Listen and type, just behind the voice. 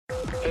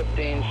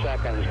15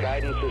 seconds.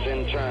 Guidance is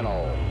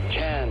internal.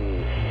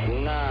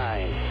 10,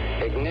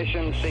 9.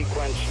 Ignition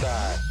sequence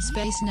start.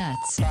 Space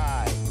Nuts.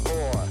 5,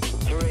 4,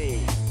 3,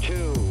 2.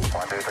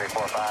 1, 2, 3,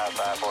 4, 5,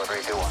 5, 4,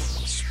 3, 2, 1.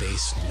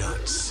 Space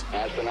Nuts.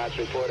 Astronauts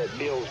report it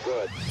feels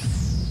good.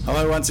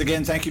 Hello once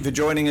again. Thank you for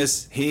joining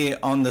us here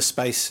on the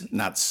Space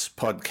Nuts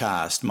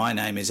podcast. My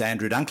name is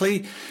Andrew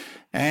Dunkley,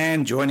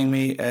 and joining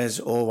me, as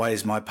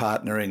always, my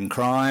partner in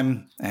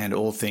crime and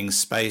all things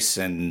space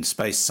and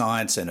space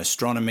science and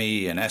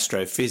astronomy and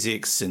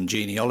astrophysics and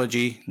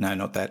genealogy. No,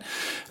 not that.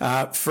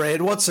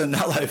 Fred Watson.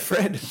 Hello,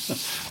 Fred.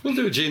 We'll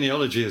do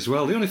genealogy as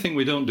well. The only thing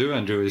we don't do,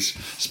 Andrew, is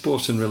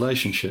sport and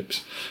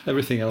relationships.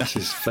 Everything else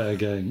is fair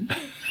game.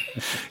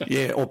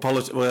 Yeah, or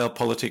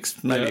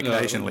politics, maybe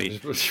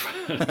occasionally.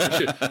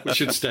 We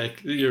should stay.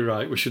 You're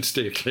right. We should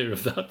steer clear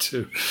of that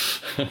too.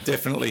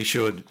 Definitely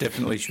should.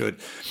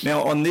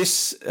 Now, on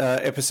this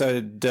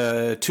episode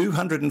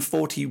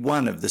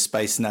 241 of the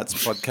Space Nuts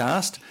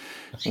podcast,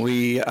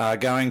 we are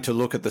going to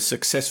look at the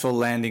successful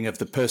landing of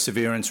the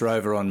Perseverance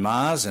rover on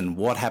Mars and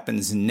what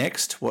happens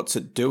next. What's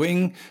it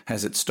doing?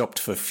 Has it stopped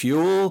for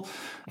fuel?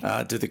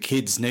 Do the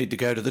kids need to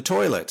go to the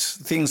toilet?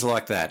 Things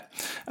like that.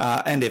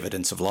 And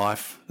evidence of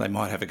life. They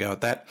might have a go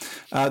at that.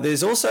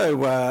 There's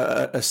also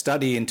a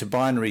study into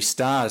binary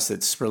stars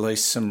that's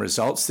released some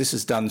results. This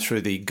is done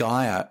through the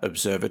Gaia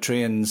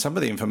Observatory, and some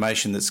of the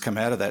information that's come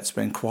out of that's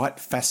been quite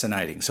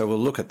fascinating. So we'll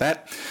look at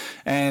that.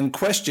 And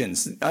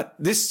questions.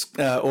 This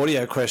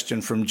audio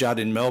question from Judd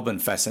in Melbourne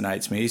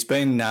fascinates me. He's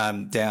been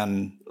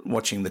down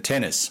watching the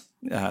tennis,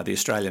 the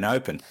Australian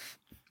Open,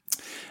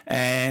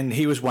 and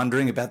he was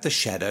wondering about the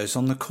shadows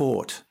on the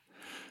court.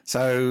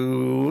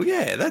 So,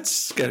 yeah,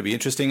 that's going to be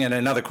interesting. And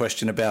another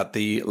question about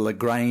the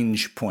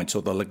Lagrange points,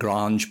 or the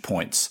Lagrange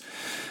points,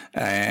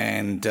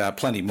 and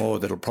plenty more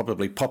that'll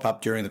probably pop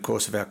up during the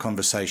course of our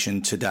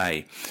conversation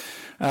today.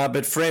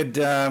 But Fred,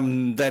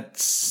 that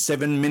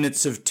 7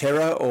 minutes of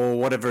terror, or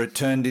whatever it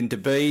turned out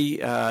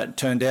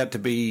to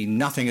be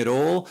nothing at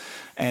all.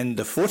 And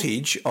the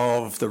footage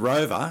of the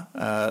rover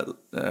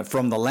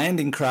from the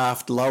landing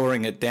craft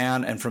lowering it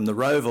down and from the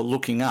rover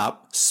looking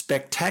up,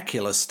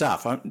 spectacular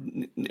stuff.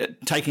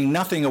 Taking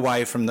nothing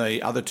away from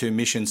the other two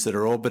missions that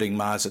are orbiting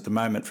Mars at the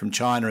moment from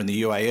China and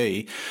the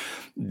UAE.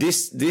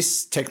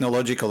 This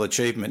technological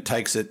achievement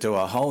takes it to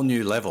a whole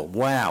new level.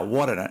 Wow,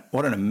 what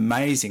an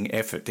amazing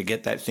effort to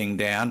get that thing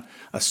down.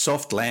 A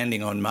soft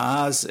landing on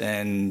Mars,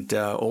 and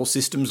all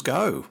systems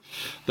go.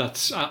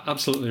 That's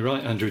absolutely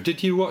right, Andrew.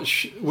 Did you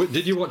watch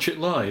it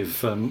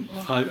live?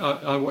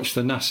 I watched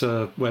the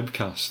NASA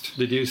webcast.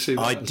 Did you see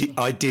that?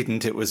 I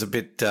didn't. It was a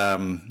bit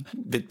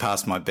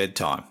past my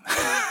bedtime.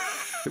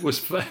 It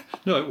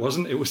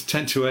wasn't. It was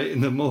 10 to 8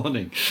 in the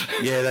morning.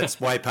 Yeah, that's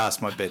way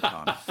past my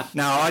bedtime.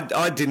 No,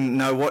 I didn't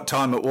know what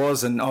time it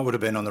was, and I would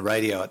have been on the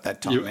radio at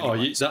that time.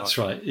 That's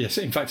right. Yes.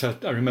 In fact,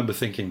 I remember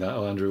thinking that,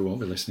 Andrew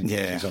won't be listening.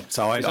 Yeah,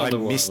 so I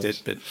missed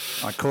it, but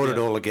I caught it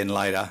all again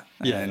later.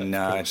 Yeah, and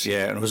and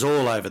it was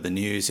all over the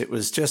news. It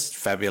was just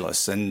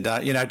fabulous. And,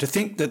 to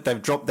think that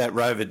they've dropped that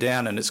rover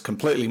down and it's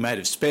completely made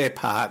of spare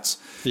parts.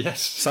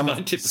 Yes, some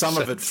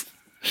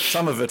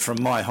of it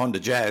from my Honda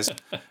Jazz.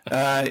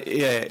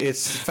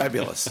 It's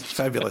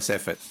fabulous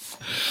effort.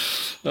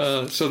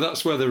 So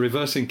that's where the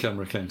reversing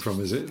camera came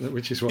from, is it?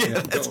 Which is what? Yeah,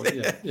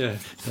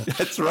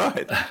 that's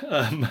right.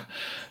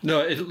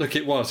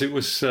 It was. It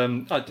was. So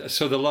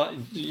the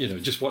light,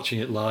 just watching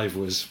it live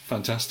was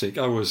fantastic.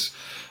 I was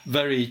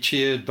very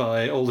cheered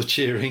by all the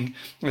cheering,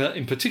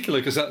 in particular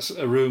because that's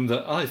a room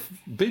that I've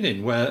been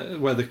in,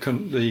 where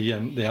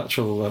the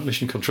actual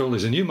mission control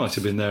is, and you might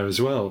have been there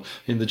as well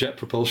in the Jet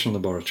Propulsion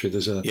Laboratory.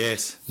 There's a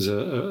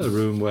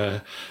room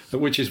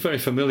which is very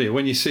familiar.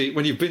 When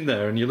you've been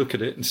there and you look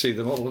at it and see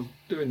them all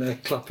doing their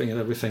clapping and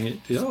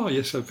everything,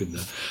 yes, I've been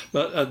there.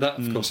 But that,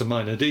 of course, a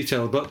minor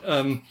detail. But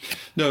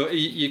no,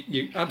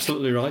 you're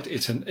absolutely right.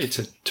 It's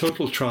a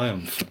total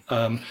triumph,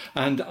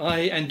 and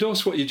I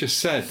endorse what you just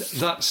said.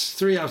 That's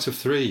 3 out of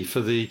 3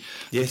 for the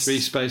 3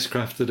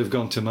 spacecraft that have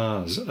gone to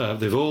Mars.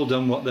 They've all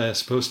done what they're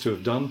supposed to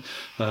have done.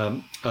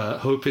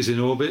 Hope is in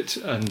orbit,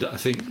 and I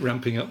think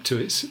ramping up to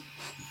its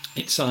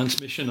science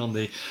mission on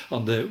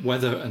the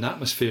weather and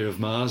atmosphere of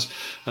Mars.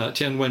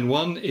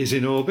 Tianwen-1 is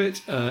in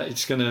orbit.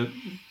 It's going to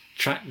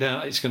track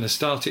down. It's going to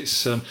start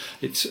its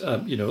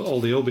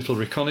all the orbital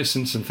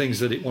reconnaissance and things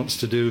that it wants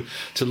to do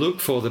to look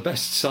for the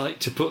best site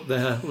to put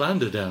their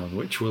lander down,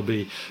 which will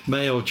be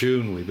May or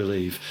June, we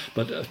believe.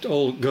 But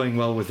all going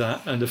well with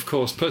that. And of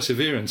course,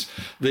 Perseverance,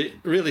 they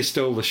really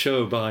stole the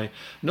show by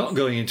not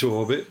going into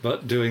orbit,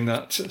 but doing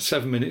that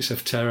 7 minutes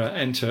of terror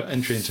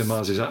entry into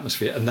Mars's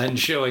atmosphere, and then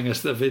showing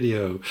us the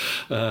video,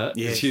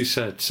 as you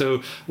said.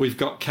 So we've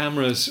got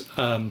cameras,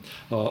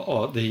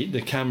 or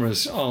the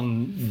cameras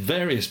on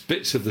various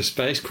bits of the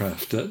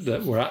spacecraft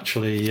that were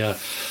actually,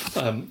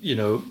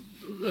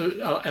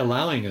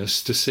 allowing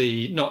us to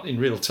see, not in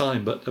real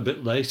time, but a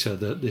bit later,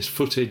 this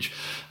footage.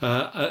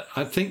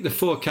 I think the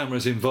 4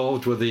 cameras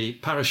involved were the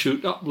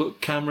parachute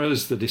up-look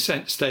cameras, the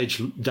descent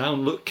stage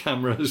down-look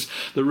cameras,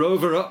 the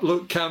rover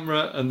up-look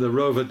camera, and the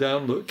rover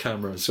down-look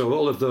camera. So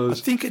all of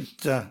those. I think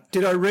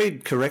did I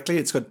read correctly?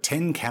 It's got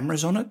 10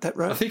 cameras on it, that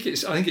rover? I think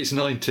it's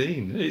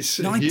 19. It's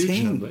 19? a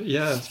huge number.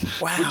 Yeah.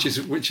 Wow.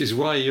 Which is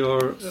why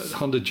your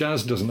Honda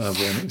Jazz doesn't have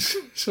one.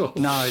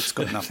 No, it's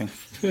got nothing.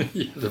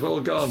 Yeah, they've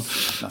all gone.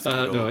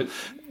 No,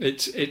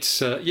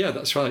 it's yeah,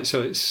 that's right.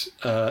 So it's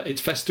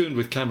festooned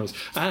with cameras,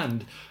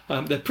 and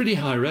they're pretty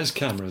high res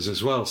cameras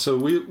as well. So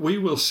we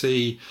will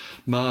see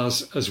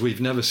Mars as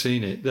we've never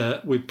seen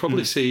it. We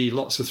probably see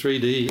lots of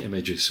 3D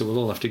images. So we'll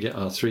all have to get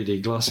our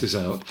 3D glasses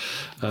out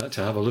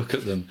to have a look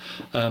at them.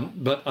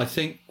 But I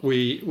think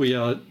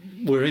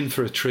we're in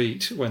for a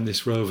treat when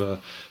this rover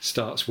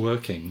starts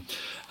working.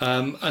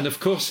 And of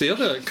course, the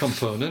other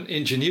component,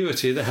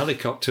 Ingenuity, the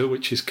helicopter,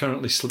 which is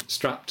currently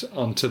strapped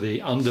onto the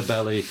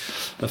underbelly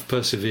of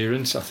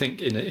Perseverance, I think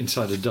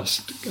inside a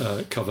dust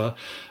cover,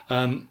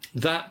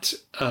 that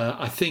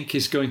I think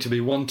is going to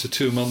be 1 to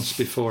 2 months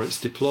before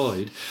it's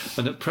deployed.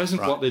 And at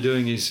present, what they're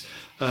doing is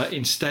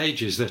in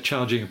stages, they're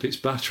charging up its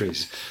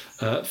batteries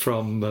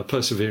from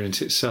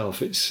Perseverance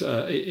itself.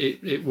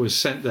 It was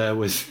sent there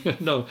with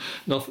no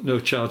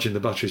charge in the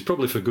batteries,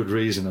 probably for good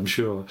reason, I'm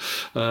sure.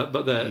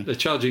 But they're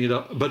charging it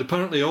up. But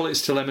apparently, all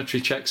its telemetry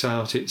checks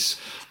out.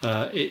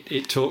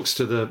 It talks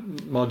to the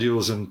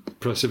modules and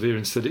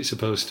Perseverance that it's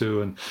supposed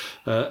to, and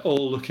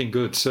all looking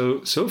good.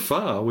 So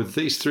far with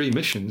these 3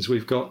 missions,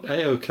 we've got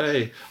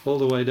A-OK all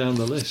the way down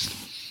the list.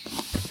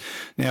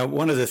 Now,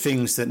 one of the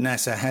things that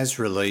NASA has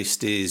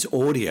released is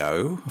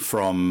audio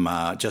from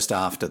just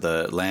after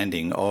the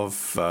landing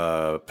of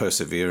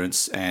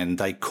Perseverance, and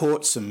they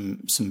caught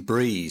some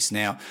breeze.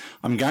 Now,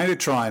 I'm going to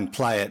try and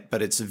play it,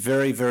 but it's a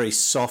very, very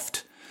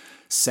soft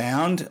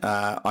sound.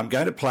 I'm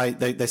going to play.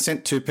 They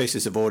sent 2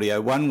 pieces of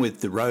audio, one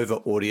with the rover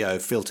audio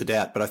filtered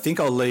out, but I think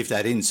I'll leave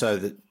that in so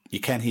that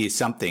you can hear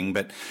something.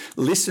 But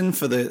listen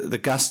for the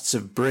gusts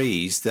of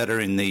breeze that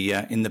are in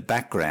the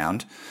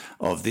background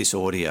of this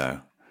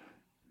audio.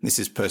 This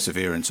is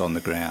Perseverance on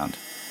the ground.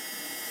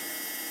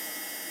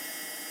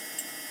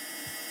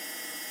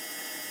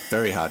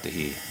 Very hard to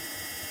hear.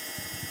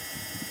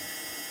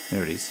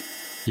 There it is.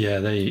 Yeah,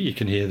 you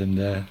can hear them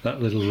there,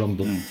 that little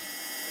rumble.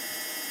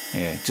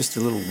 Yeah, just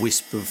a little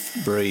wisp of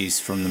breeze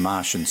from the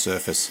Martian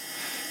surface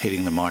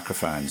hitting the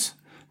microphones.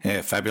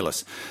 Yeah,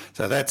 fabulous.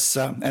 So that's,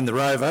 and the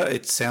rover,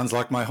 it sounds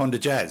like my Honda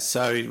Jazz.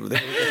 So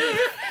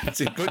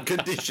it's in good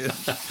condition.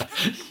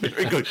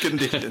 Very good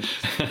condition.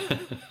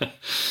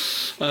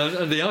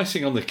 And the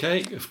icing on the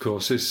cake, of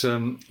course, is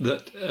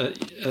that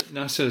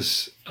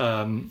NASA's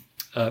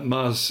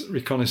Mars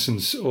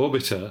Reconnaissance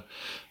Orbiter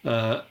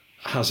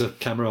has a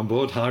camera on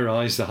board,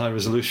 HiRISE, the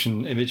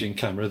high-resolution imaging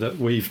camera that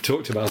we've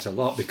talked about a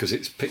lot because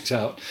it's picked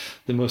out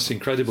the most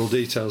incredible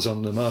details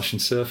on the Martian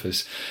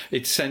surface.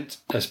 It sent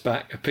us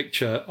back a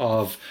picture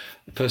of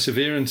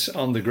Perseverance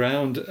on the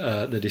ground,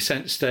 the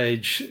descent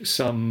stage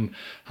some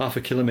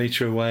 0.5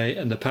 kilometre away,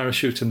 and the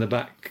parachute and the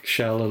back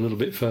shell a little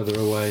bit further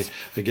away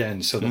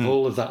again. So the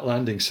whole of that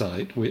landing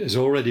site has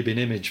already been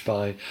imaged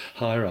by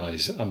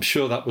HiRISE. I'm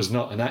sure that was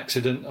not an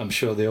accident. I'm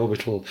sure the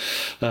orbital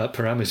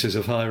parameters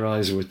of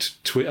HiRISE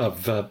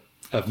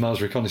of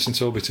Mars Reconnaissance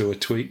Orbiter were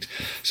tweaked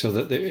so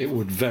that it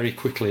would very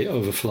quickly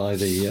overfly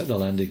the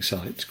landing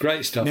site.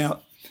 Great stuff.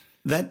 Now,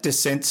 that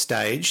descent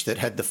stage that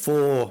had the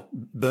 4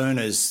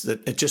 burners,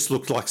 that it just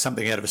looked like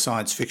something out of a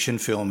science fiction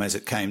film as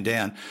it came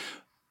down.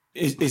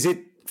 Is it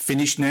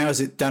finished now? Has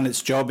it done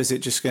its job? Is it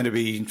just going to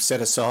be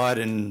set aside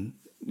and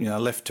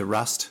left to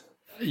rust?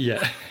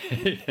 Yeah.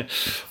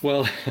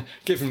 Well,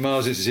 given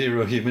Mars is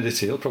 0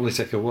 humidity, it'll probably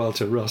take a while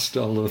to rust,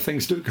 although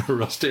things do go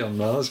rusty on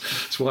Mars.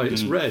 That's why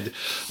it's red.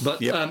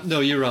 But no,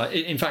 you're right.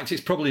 In fact,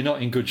 it's probably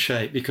not in good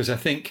shape because I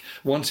think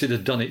once it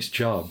had done its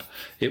job,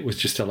 it was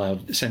just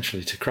allowed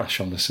essentially to crash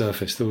on the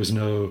surface. There was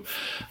no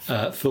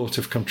thought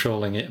of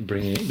controlling it and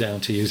bringing it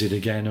down to use it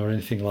again or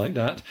anything like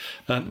that.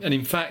 And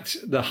in fact,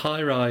 the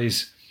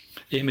HiRISE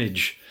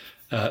image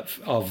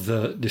of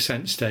the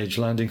descent stage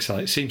landing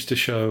site seems to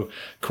show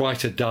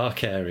quite a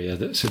dark area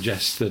that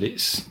suggests that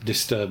it's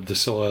disturbed the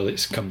soil,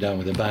 it's come down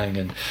with a bang,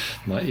 and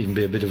might even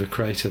be a bit of a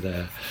crater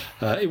there.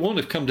 It won't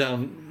have come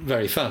down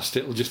very fast,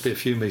 it'll just be a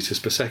few metres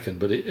per second,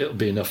 but it'll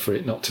be enough for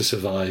it not to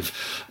survive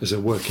as a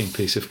working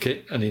piece of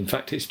kit, and in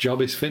fact its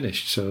job is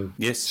finished, so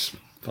yes,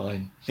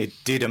 fine. It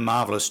did a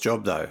marvellous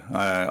job though.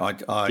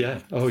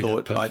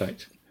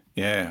 Perfect.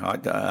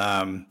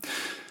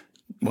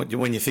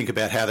 When you think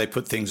about how they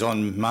put things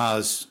on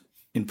Mars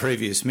in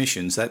previous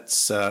missions,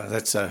 that's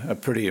a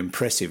pretty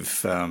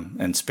impressive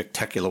and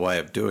spectacular way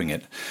of doing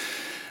it.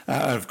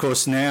 Of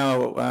course,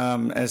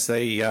 now as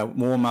they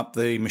warm up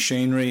the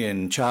machinery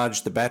and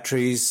charge the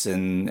batteries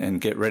and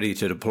get ready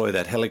to deploy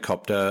that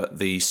helicopter,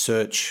 the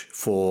search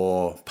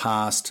for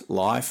past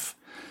life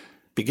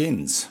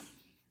begins.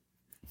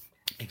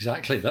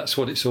 Exactly, that's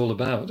what it's all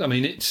about. I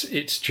mean,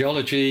 it's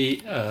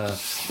geology,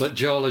 but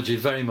geology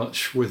very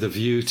much with a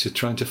view to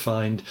trying to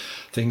find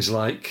things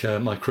like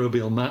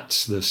microbial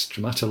mats, the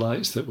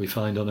stromatolites that we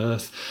find on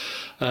Earth,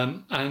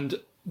 and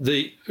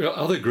the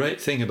other great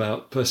thing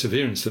about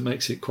Perseverance that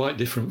makes it quite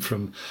different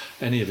from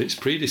any of its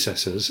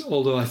predecessors,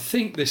 although I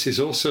think this is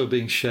also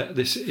going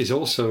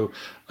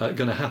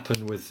to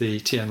happen with the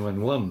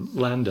Tianwen-1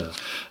 lander.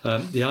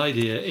 The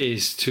idea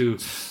is to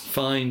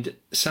find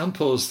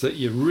samples that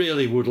you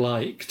really would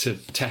like to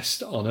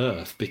test on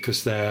Earth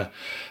because they're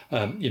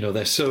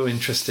so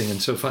interesting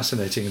and so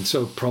fascinating and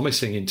so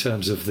promising in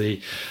terms of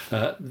them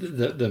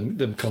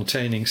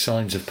containing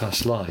signs of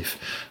past life,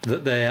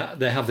 that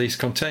they have these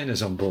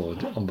containers on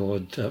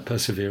board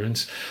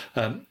Perseverance,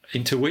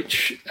 into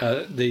which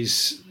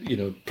these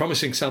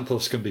promising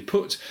samples can be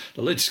put,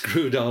 the lid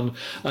screwed on,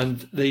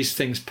 and these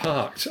things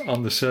parked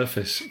on the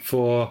surface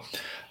for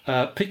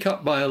pick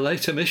up by a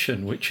later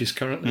mission, which is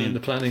currently in the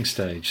planning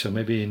stage. So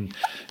maybe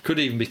could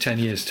even be 10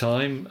 years'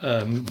 time,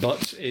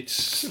 but it's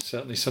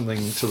certainly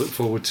something to look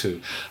forward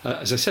to.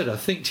 As I said, I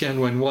think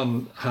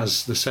Tianwen-1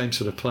 has the same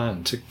sort of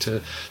plan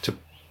to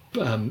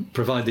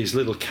provide these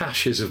little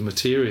caches of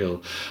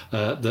material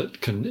that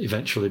can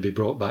eventually be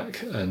brought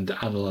back and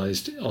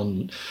analysed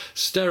on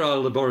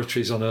sterile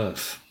laboratories on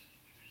Earth.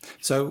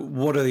 So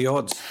what are the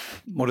odds?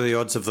 What are the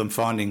odds of them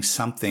finding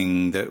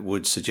something that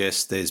would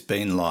suggest there's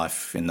been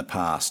life in the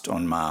past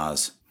on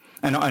Mars?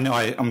 And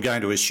I'm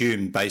going to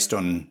assume, based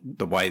on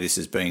the way this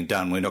is being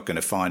done, we're not going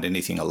to find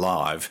anything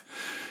alive,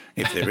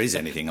 if there is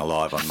anything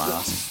alive on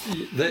Mars.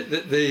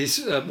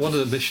 There's one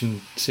of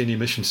the senior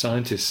mission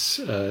scientists,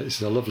 this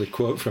is a lovely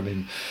quote from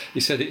him. He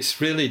said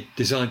it's really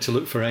designed to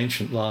look for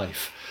ancient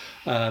life.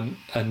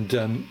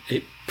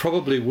 It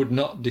probably would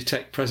not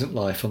detect present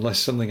life unless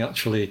something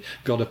actually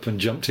got up and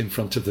jumped in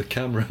front of the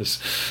cameras.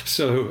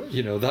 So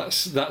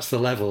that's the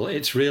level.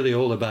 It's really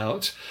all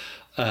about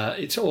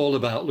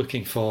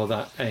looking for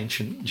that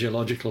ancient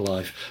geological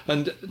life.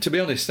 And to be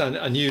honest, and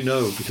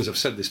because I've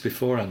said this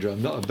before, Andrew,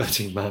 I'm not a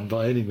betting man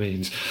by any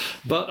means,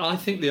 but I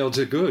think the odds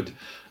are good.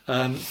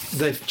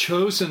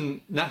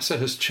 NASA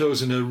has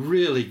chosen a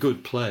really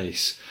good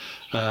place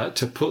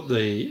to put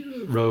the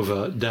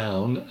rover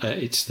down.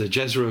 It's the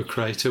Jezero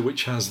crater,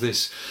 which has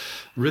this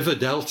river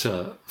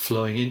delta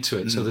flowing into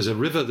it. So there's a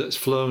river that's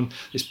flown,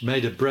 it's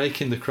made a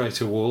break in the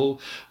crater wall,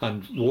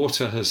 and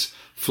water has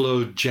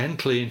flowed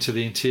gently into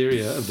the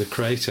interior of the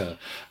crater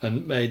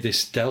and made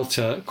this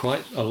delta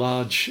quite a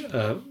large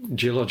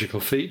geological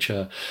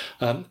feature.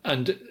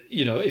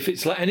 If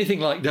it's like anything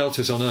like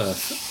deltas on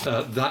Earth,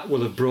 that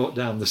will have brought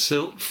down the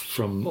silt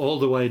from all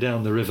the way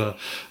down the river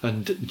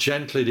and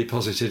gently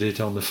deposited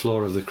it on the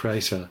floor of the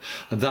crater.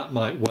 And that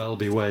might well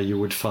be where you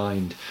would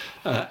find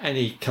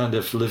any kind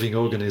of living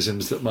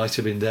organisms that might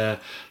have been there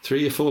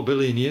 3 or 4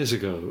 billion years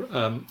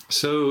ago.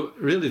 So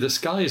really the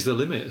sky is the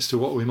limit as to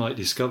what we might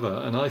discover.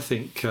 And I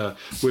think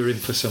we're in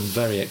for some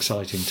very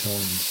exciting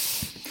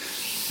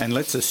times. And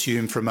let's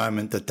assume for a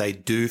moment that they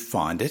do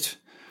find it.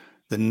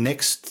 The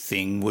next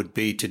thing would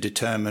be to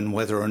determine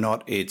whether or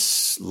not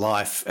it's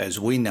life as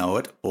we know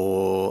it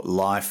or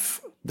life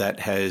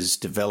that has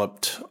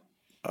developed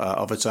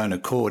of its own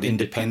accord,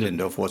 independent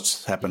of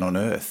what's happened on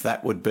Earth.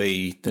 That would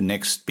be the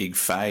next big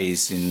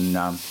phase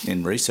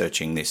in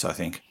researching this, I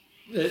think.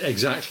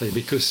 Exactly,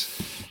 because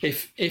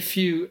if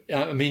you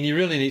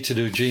really need to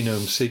do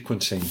genome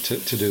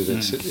sequencing to do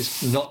this.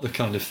 It's not the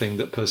kind of thing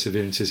that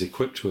Perseverance is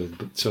equipped with,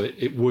 but so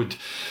it would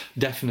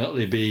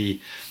definitely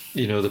be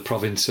the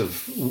province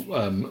of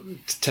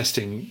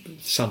testing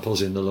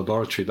samples in the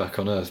laboratory back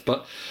on Earth.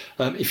 But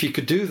if you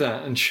could do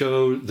that and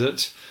show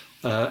that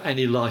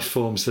any life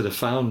forms that are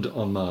found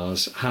on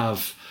Mars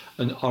have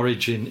an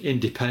origin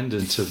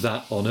independent of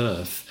that on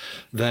Earth,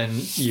 then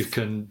you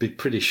can be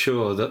pretty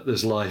sure that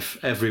there's life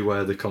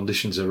everywhere the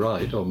conditions are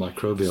right, or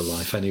microbial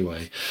life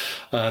anyway.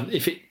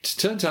 If it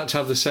turns out to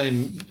have the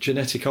same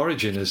genetic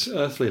origin as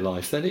earthly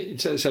life, then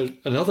it's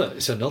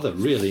another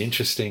really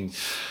interesting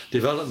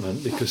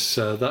development, because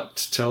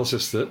that tells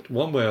us that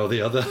one way or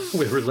the other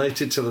we're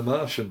related to the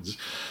Martians.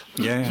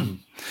 Yeah.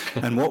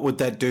 And what would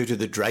that do to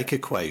the Drake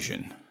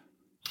equation?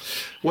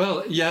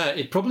 Well, yeah,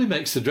 it probably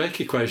makes the Drake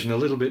equation a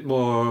little bit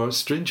more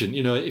stringent.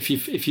 If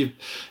you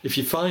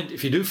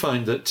do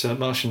find that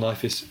Martian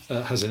life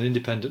has an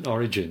independent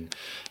origin,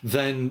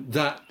 then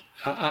that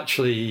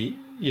actually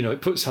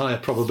it puts higher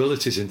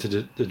probabilities into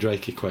the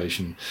Drake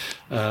equation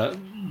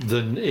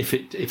than if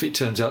it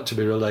turns out to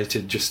be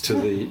related just to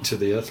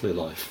the earthly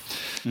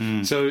life.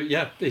 So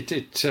yeah,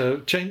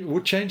 it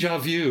would change our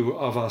view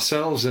of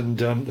ourselves and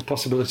the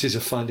possibilities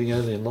of finding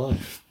alien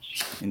life.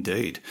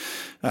 Indeed.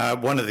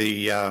 One of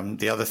the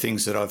other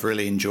things that I've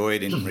really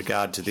enjoyed in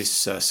regard to this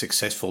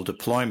successful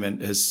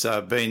deployment has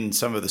been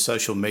some of the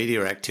social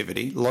media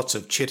activity. Lots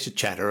of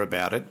chitter-chatter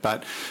about it,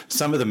 but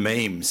some of the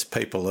memes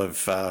people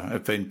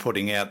have been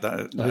putting out.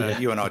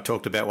 You and I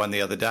talked about one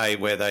the other day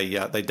where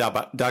they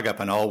dug up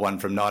an old one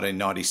from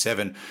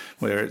 1997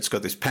 where it's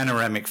got this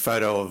panoramic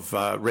photo of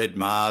red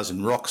Mars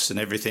and rocks and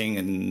everything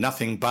and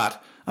nothing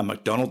but a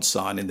McDonald's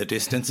sign in the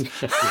distance.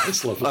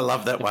 Yes, lovely. I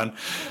love that one.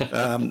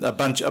 A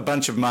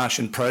bunch of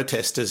Martian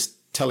protesters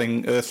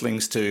telling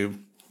Earthlings to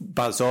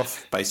buzz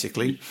off,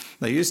 basically.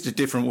 They used a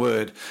different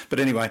word. But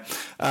anyway,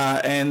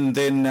 and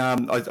then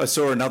I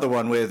saw another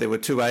one where there were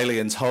two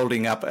aliens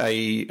holding up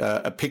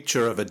a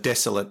picture of a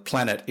desolate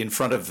planet in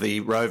front of the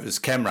rover's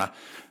camera,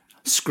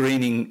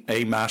 screening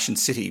a Martian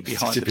city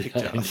behind the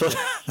picture. I thought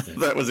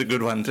that was a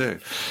good one too.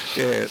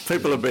 Yeah,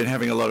 people have been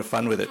having a lot of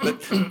fun with it.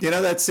 But,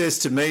 that says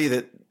to me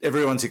that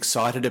everyone's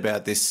excited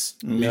about this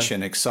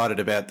mission,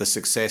 excited about the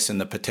success and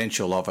the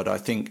potential of it. I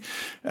think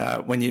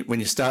when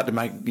you start to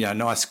make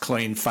nice,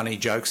 clean, funny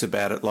jokes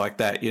about it like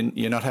that,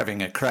 you're not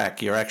having a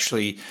crack. You're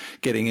actually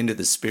getting into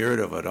the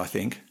spirit of it, I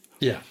think.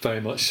 Yeah,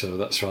 very much so.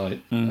 That's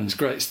right. It's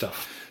great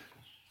stuff.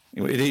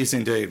 It is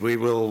indeed. We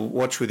will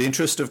watch with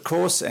interest, of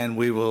course, and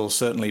we will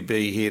certainly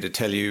be here to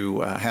tell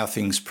you how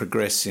things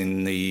progress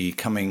in the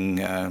coming,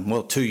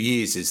 2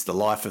 years is the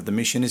life of the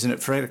mission, isn't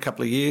it, Fred? A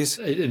couple of years?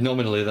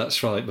 Nominally,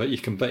 that's right, but you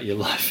can bet your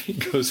life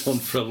it goes on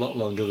for a lot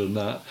longer than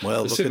that.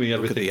 Well, look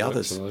at the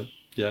others. Right.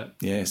 Yeah.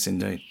 Yes,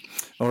 indeed.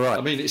 All right.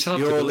 I mean, it's hard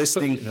You're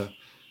listening.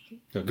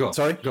 Go on.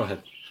 Sorry? Go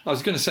ahead. I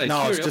was going to say, no,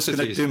 I was just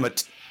going to do my...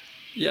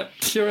 Yeah,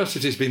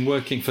 Curiosity's been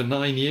working for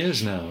 9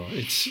 years now.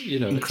 It's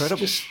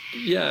incredible. It's just,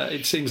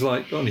 it seems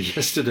like only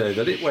yesterday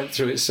that it went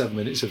through its 7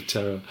 minutes of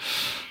terror.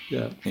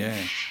 Yeah,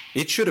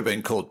 it should have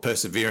been called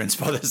Perseverance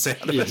by the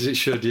sound of it. Yes, it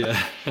should.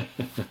 Yeah.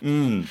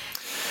 And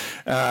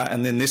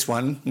then this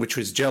one, which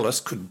was Jealous,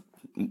 could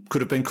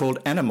have been called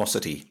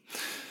Animosity.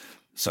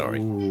 Sorry,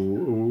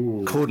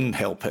 couldn't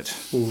help it.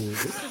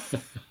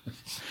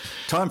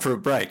 Time for a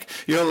break.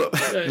 You're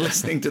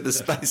listening to the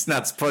Space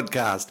Nuts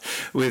podcast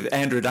with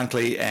Andrew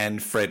Dunkley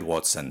and Fred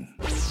Watson.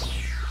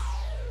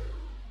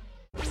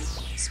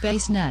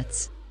 Space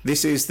Nuts.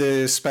 This is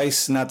the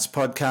Space Nuts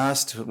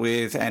podcast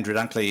with Andrew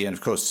Dunkley and,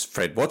 of course,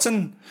 Fred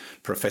Watson,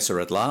 professor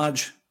at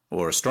large,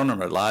 or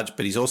astronomer at large,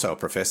 but he's also a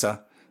professor.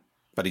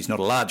 But he's not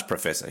a large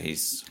professor.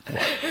 He's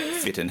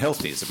fit and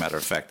healthy, as a matter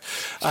of fact.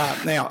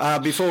 Now,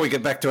 before we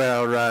get back to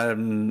our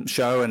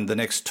show and the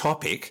next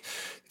topic,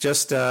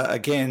 just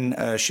again,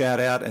 a shout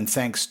out and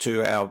thanks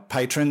to our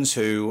patrons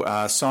who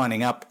are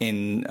signing up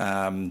in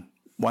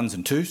ones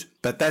and twos.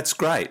 But that's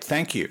great.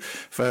 Thank you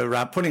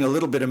for putting a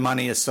little bit of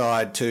money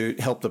aside to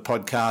help the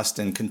podcast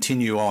and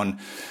continue on.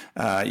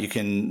 You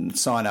can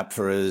sign up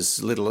for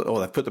as little, or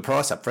they've put the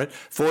price up for it,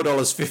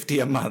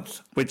 $4.50 a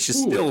month, which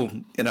is still,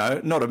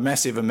 not a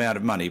massive amount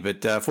of money, but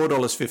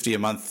 $4.50 a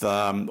month,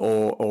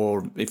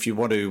 or if you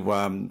want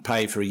to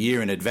pay for a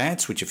year in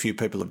advance, which a few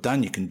people have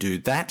done, you can do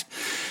that.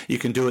 You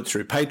can do it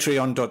through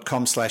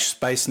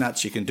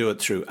patreon.com/spacenuts. You can do it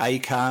through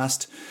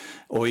Acast,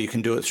 or you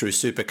can do it through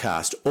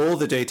Supercast. All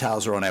the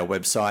details are on our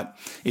website.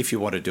 If you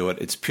want to do it,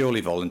 it's purely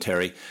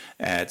voluntary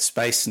at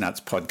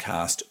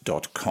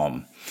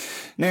spacenutspodcast.com.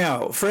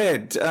 Now,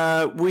 Fred,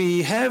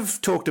 we have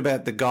talked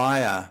about the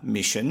Gaia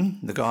mission,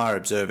 the Gaia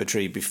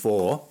Observatory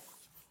before,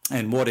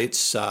 and what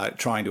it's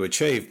trying to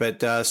achieve,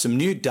 but some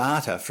new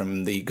data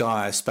from the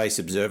Gaia Space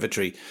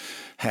Observatory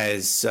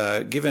has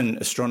given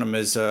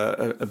astronomers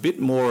a bit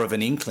more of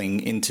an inkling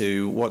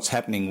into what's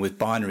happening with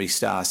binary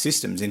star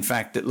systems. In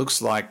fact, it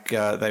looks like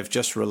they've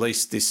just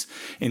released this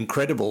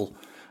incredible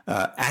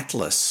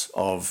atlas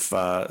of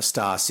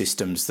star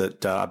systems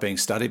that are being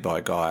studied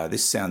by Gaia.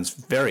 This sounds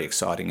very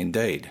exciting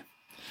indeed.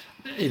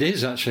 It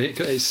is actually.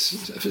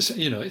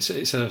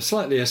 It's a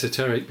slightly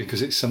esoteric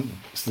because it's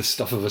the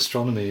stuff of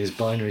astronomy is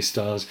binary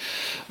stars,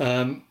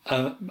 and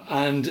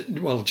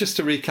just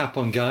to recap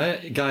on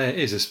Gaia. Gaia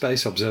is a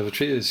space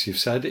observatory, as you've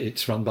said.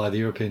 It's run by the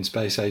European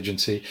Space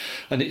Agency,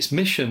 and its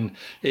mission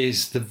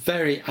is the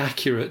very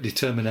accurate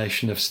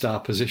determination of star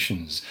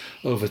positions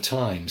over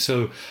time.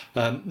 So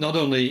not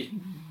only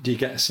do you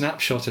get a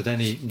snapshot at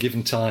any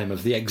given time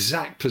of the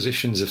exact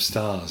positions of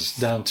stars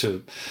down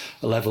to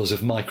levels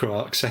of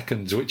micro-arc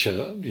seconds, which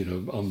are,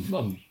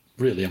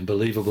 really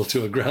unbelievable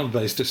to a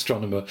ground-based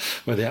astronomer,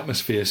 where the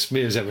atmosphere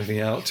smears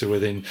everything out to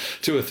within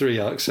 2 or 3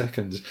 arc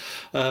seconds.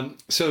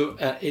 So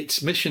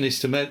its mission is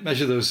to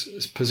measure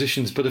those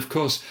positions. But of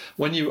course,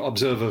 when you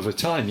observe over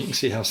time, you can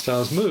see how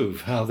stars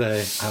move, how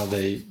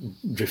they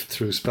drift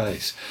through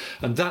space,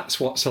 and that's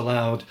what's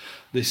allowed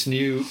this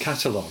new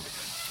catalogue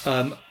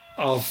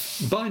of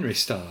binary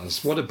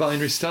stars. What are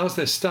binary stars?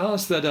 They're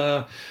stars that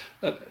are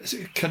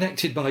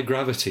connected by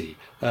gravity,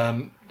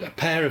 a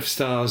pair of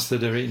stars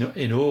that are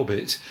in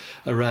orbit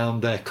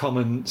around their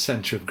common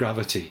centre of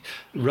gravity,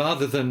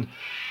 rather than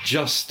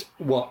just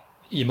what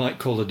you might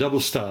call a double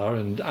star,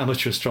 and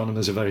amateur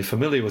astronomers are very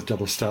familiar with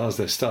double stars.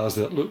 They're stars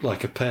that look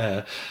like a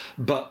pair,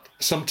 but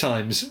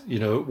sometimes,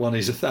 one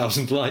is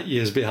 1,000 light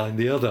years behind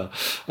the other,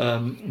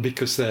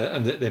 because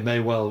they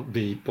may well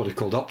be what are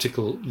called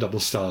optical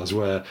double stars,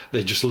 where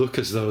they just look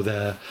as though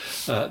they're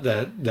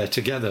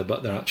together,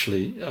 but they're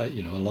actually, a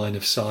line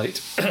of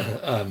sight,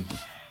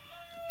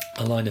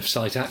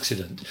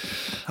 accident.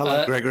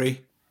 Hello,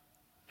 Gregory.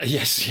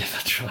 Yes, yeah,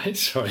 that's right.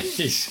 Sorry,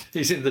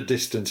 he's in the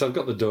distance. I've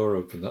got the door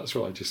open. That's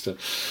why I just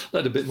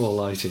let a bit more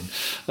light in.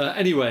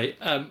 Anyway,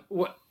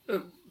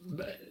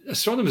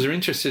 astronomers are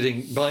interested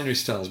in binary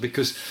stars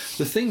because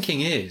the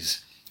thinking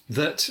is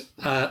that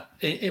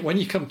when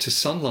you come to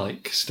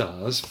sun-like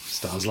stars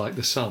like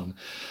the sun,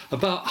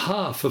 about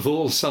half of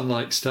all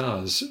sun-like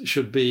stars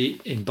should be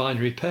in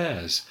binary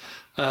pairs.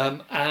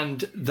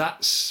 And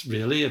that's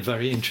really a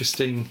very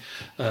interesting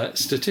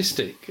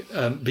statistic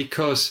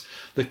because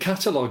the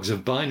catalogues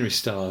of binary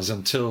stars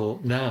until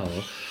now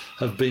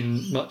have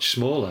been much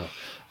smaller.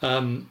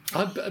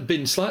 I've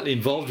been slightly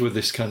involved with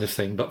this kind of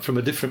thing, but from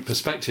a different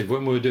perspective.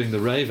 When we were doing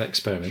the RAVE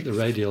experiment, the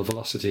radial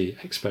velocity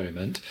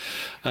experiment,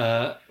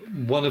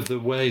 one of the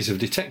ways of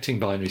detecting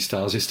binary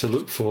stars is to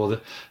look for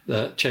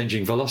the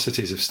changing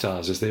velocities of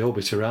stars as they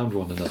orbit around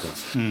one another.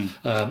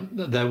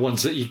 They're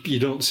ones that you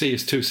don't see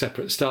as two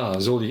separate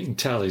stars. All you can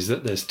tell is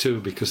that there's two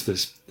because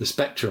the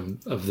spectrum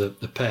of the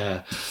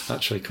pair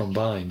actually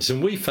combines.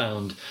 And we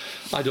found,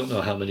 I don't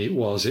know how many it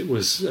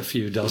was a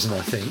few dozen,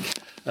 I think,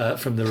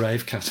 from the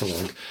RAVE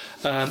catalogue.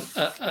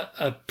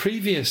 A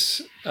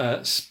previous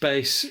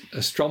space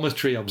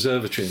astrometry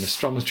observatory, and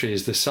astrometry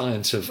is the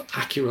science of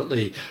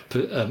accurately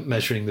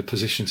measuring the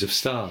positions of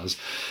stars.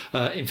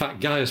 In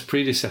fact, Gaia's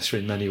predecessor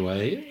in many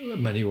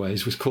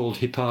ways was called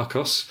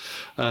Hipparcos.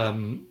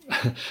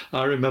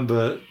 I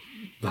remember,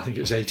 I think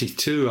it was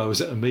 82, I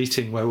was at a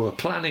meeting where we were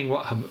planning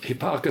what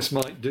Hipparchus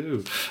might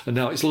do. And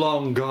now it's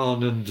long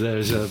gone and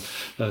there's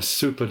a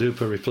super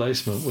duper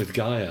replacement with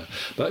Gaia.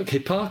 But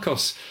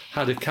Hipparchus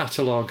had a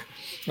catalogue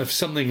of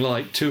something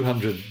like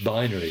 200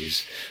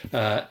 binaries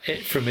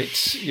from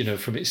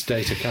its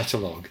data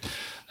catalogue.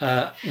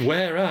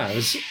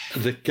 Whereas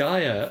the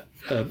Gaia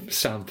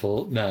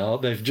sample now,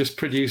 they've just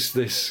produced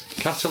this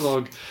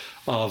catalogue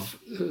of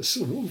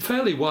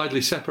fairly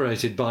widely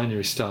separated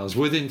binary stars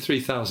within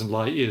 3,000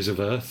 light years of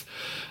Earth,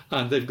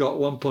 and they've got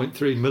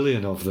 1.3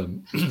 million of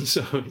them.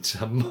 So it's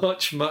a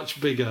much,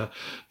 much bigger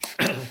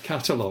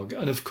catalogue.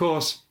 And of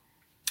course,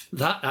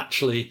 that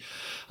actually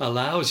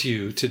allows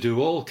you to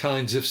do all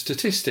kinds of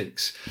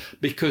statistics,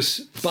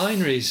 because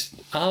binaries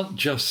aren't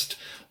just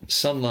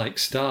sun-like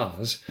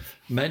stars.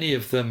 Many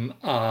of them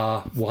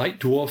are white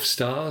dwarf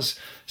stars.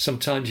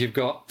 Sometimes you've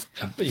got,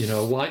 a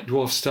white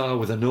dwarf star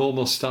with a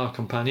normal star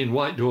companion.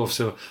 White dwarfs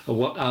are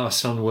what our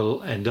sun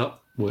will end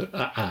up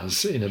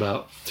as in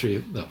about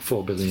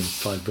 4 billion,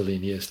 5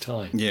 billion years'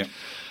 time. Yeah.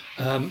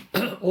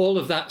 All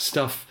of that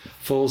stuff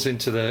falls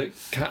into the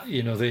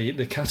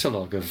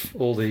catalogue of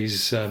all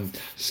these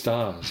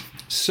stars.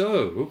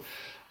 So,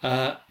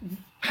 how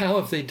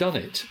have they done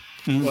it?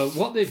 Well,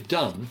 what they've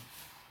done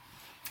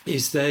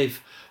is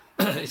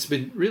it's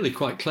been really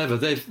quite clever.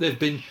 They've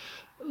been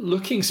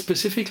looking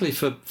specifically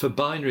for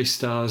binary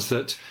stars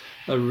that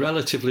are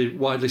relatively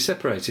widely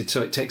separated,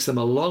 so it takes them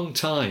a long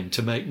time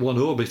to make one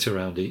orbit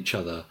around each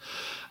other.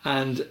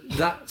 And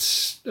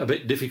that's a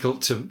bit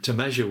difficult to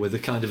measure with the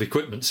kind of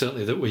equipment,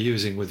 certainly, that we're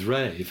using with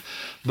RAVE.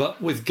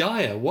 But with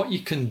Gaia, what you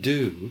can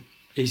do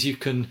is you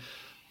can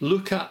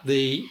look at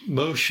the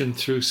motion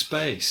through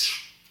space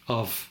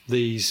of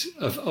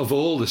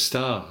all the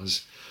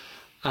stars,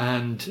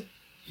 and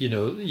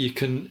you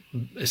can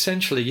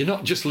essentially, you're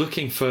not just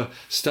looking for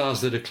stars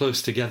that are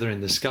close together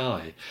in the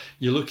sky.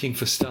 You're looking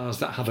for stars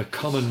that have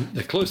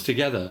they're close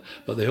together,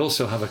 but they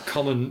also have a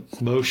common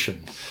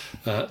motion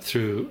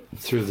through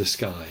the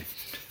sky.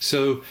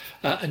 So,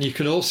 and you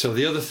can also,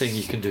 the other thing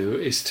you can do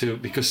is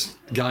because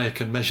Gaia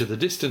can measure the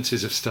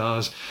distances of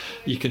stars,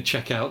 you can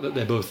check out that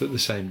they're both at the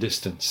same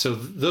distance. So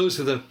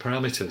those are the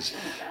parameters.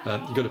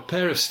 You've got a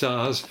pair of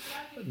stars.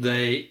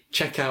 They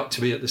check out to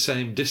be at the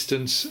same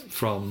distance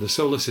from the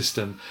solar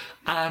system,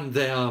 and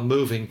they are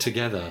moving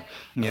together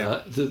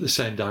the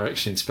same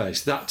direction in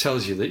space. That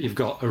tells you that you've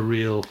got a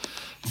real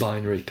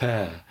binary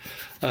pair.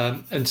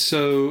 And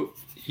so,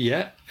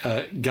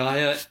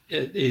 Gaia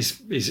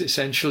is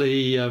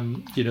essentially,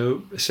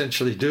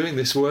 doing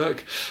this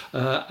work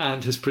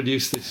and has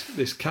produced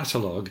this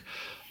catalogue.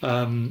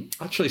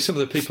 Actually, some of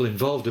the people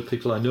involved are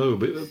people I know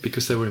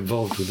because they were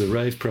involved with the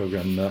RAVE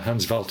program.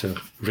 Hans-Walter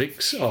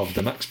Rix of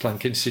the Max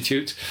Planck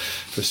Institute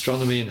for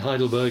Astronomy in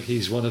Heidelberg,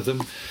 he's one of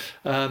them.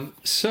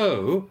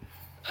 So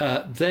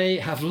they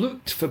have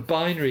looked for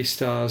binary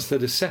stars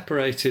that are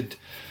separated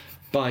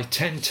by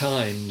 10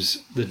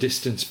 times the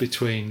distance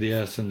between the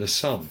Earth and the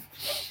Sun,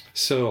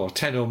 or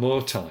 10 or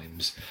more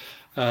times.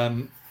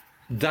 These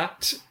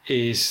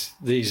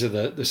are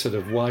the sort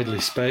of widely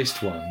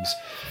spaced ones,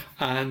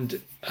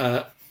 and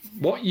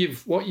what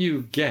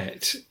you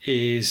get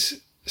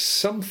is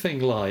something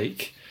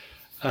like,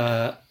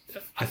 I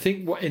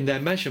think in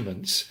their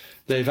measurements,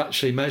 they've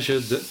actually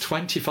measured that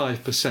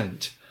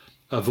 25%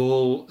 of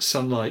all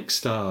sun-like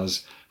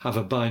stars have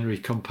a binary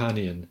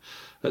companion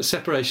at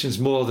separations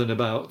more than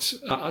about,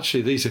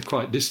 actually these are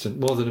quite distant,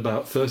 more than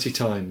about 30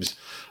 times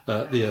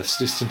the Earth's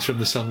distance from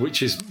the Sun,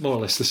 which is more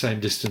or less the same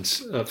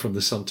distance from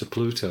the Sun to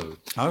Pluto.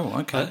 Oh,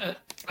 okay.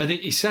 And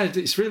he said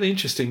it's really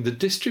interesting, the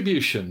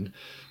distribution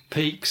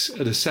peaks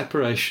at a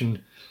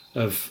separation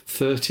of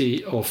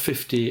 30 or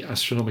 50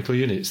 astronomical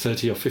units,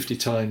 30 or 50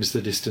 times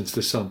the distance to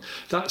the Sun.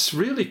 That's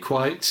really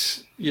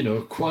quite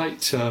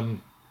a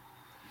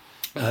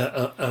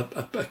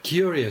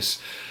curious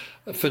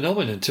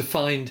phenomenon to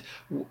find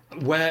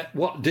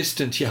what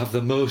distance you have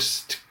the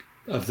most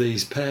of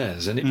these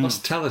pairs, and it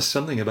must tell us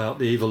something about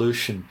the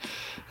evolution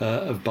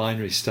of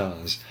binary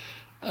stars.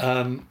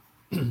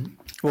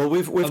 Well,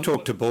 we've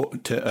talked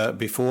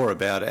before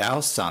about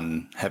our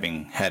sun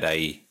having had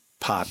a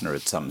partner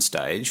at some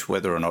stage,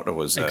 whether or not it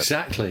was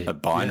a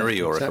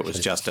binary or if it was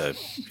just I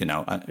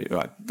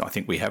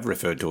think we have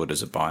referred to it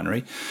as a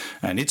binary,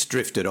 and it's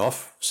drifted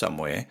off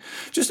somewhere.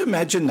 Just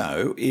imagine,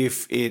 though,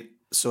 if it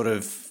sort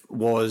of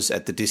was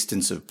at the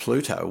distance of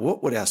Pluto,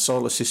 what would our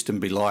solar system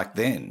be like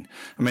then?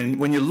 I mean,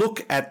 when you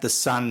look at the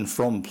sun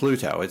from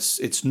Pluto,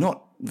 it's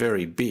not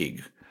very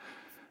big,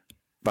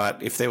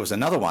 but if there was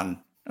another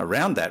one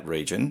around that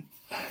region,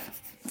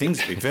 things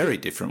would be very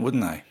different,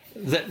 wouldn't they?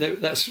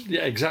 That's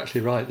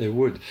exactly right. They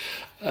would.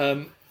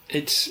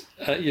 It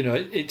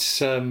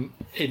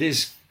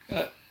is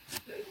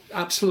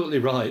absolutely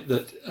right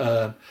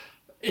that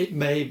it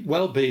may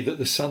well be that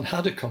the sun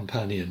had a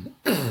companion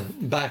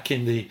back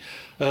in the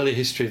early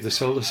history of the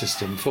solar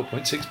system,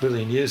 4.6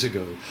 billion years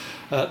ago,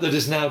 that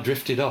has now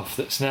drifted off.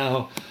 That's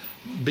now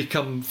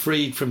become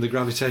freed from the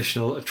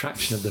gravitational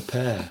attraction of the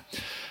pair.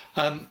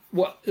 And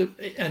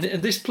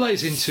this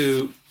plays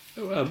into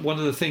one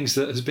of the things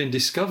that has been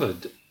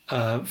discovered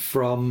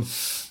from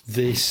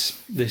this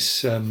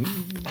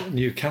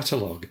new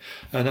catalogue,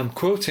 and I'm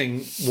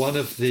quoting one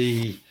of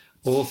the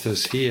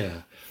authors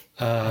here.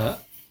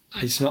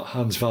 It's not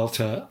Hans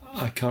Walter.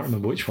 I can't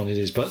remember which one it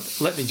is, but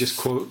let me just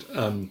quote.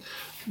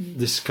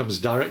 This comes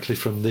directly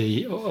from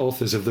the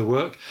authors of the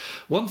work.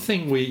 One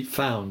thing we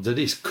found that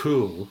is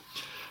cool.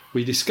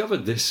 We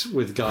discovered this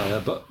with Gaia,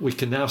 but we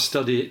can now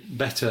study it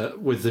better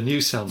with the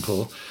new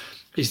sample,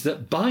 is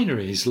that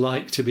binaries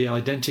like to be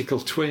identical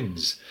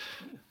twins.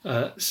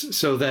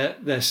 So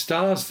they're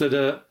stars that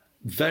are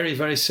very,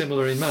 very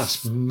similar in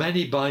mass.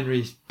 Many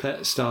binary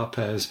star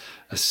pairs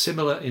are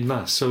similar in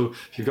mass. So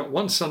if you've got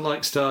one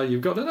sun-like star,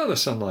 you've got another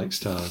sun-like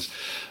stars.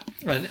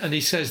 And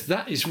he says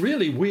that is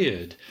really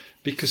weird,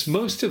 because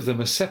most of them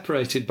are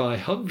separated by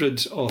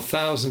hundreds or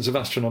thousands of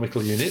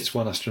astronomical units,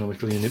 one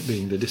astronomical unit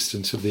being the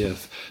distance of the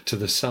Earth to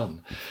the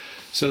Sun.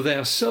 So they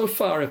are so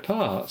far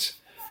apart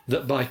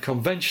that by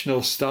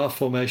conventional star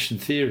formation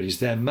theories,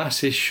 their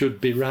masses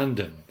should be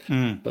random.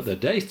 But the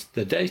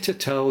data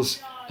tells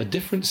a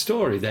different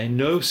story. They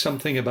know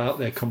something about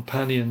their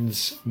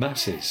companions'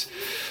 masses.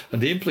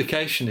 And the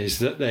implication is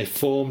that they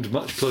formed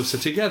much closer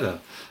together,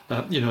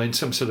 in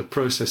some sort of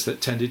process that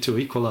tended to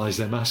equalize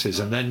their masses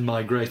and then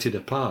migrated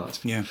apart.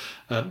 Yeah.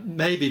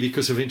 Maybe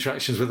because of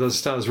interactions with other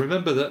stars.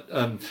 Remember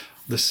that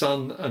the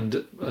sun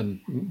and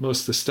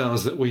most of the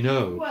stars that we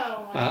know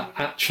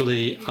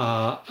actually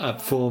are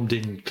formed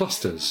in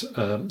clusters.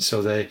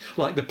 So they,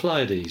 like the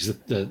Pleiades,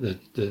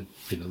 the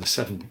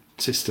seven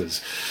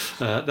sisters,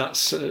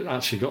 that's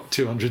actually got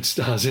 200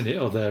 stars in it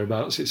or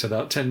thereabouts. It's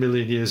about 10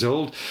 million years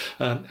old,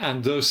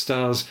 and those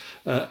stars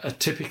are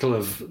typical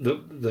of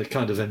the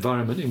kind of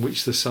environment in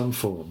which the sun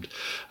formed.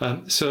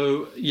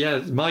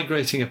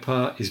 Migrating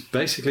apart is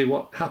basically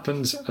what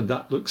happens, and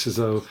that looks as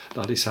though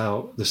that is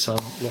how the sun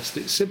lost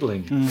its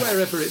sibling,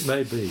 wherever it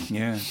may be.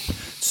 Yeah.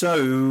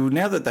 So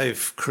now that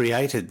they've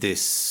created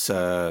this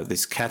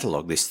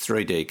catalogue, this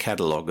 3D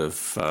catalogue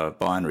of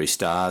binary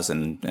stars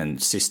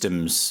and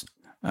systems,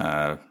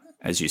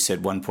 as you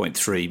said,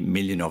 1.3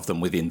 million of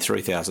them within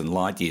 3,000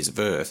 light years of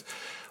Earth,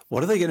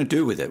 what are they going to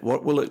do with it?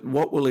 What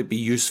will it be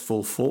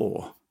useful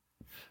for?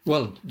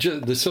 Well,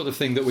 the sort of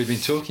thing that we've been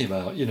talking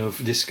about,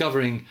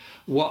 discovering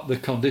what the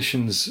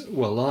conditions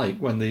were like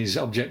when these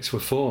objects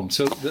were formed.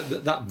 So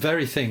that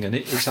very thing, and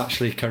it's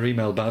actually Karim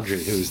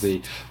El-Badri, who's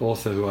the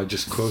author who I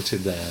just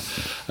quoted there,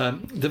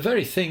 the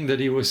very thing that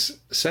he was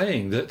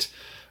saying that,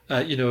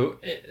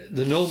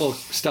 the normal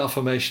star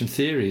formation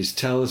theories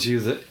tells you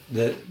that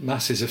the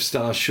masses of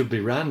stars should be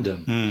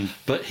random.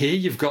 But here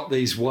you've got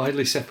these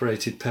widely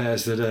separated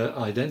pairs that are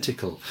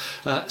identical.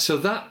 So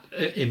that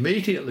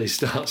immediately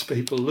starts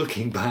people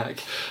looking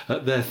back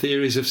at their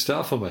theories of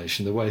star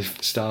formation, the way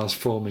stars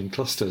form in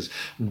clusters.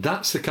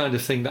 That's the kind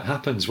of thing that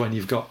happens when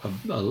you've got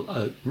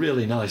a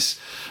really nice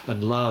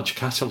and large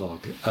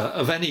catalogue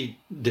of any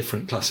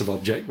different class of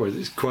object, whether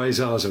it's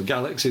quasars or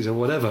galaxies or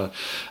whatever.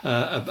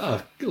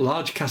 A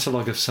large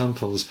catalogue of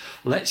samples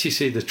lets you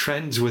see the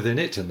trends within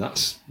it, and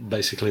that's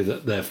basically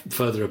that they're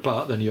further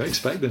apart than you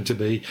expect them to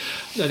be.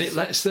 And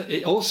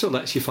it also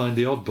lets you find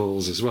the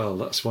oddballs as well.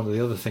 That's one of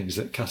the other things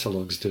that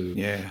catalogues do.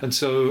 Yeah. And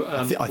so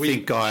I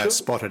think Gaia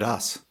spotted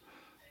us.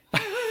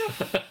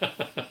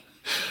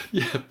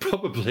 Yeah,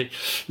 probably.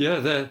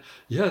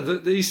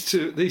 These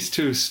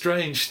two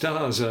strange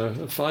stars are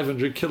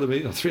 500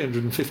 kilometres or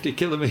 350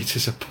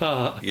 kilometres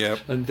apart. Yep.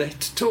 And they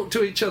talk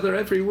to each other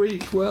every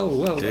week.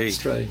 Well, indeed. That's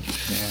strange.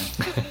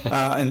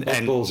 Yeah.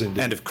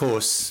 And of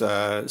course,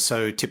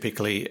 so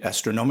typically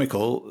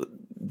astronomical,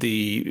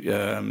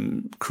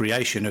 the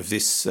creation of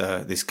this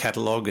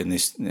catalogue and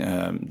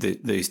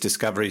these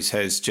discoveries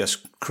has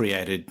just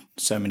created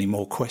so many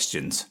more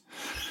questions.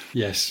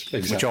 Yes,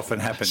 exactly. Which often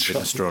happens in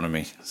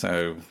astronomy.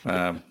 So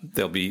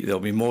there'll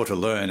be more to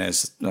learn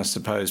as, I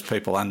suppose,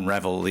 people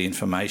unravel the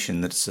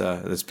information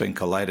that's been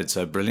collated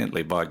so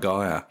brilliantly by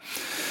Gaia.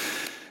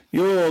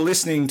 You're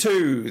listening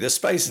to the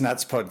Space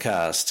Nuts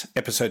podcast,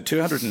 episode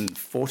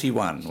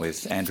 241,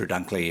 with Andrew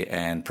Dunkley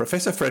and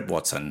Professor Fred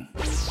Watson.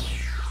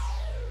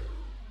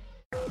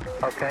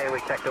 Okay, we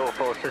checked all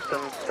 4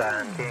 systems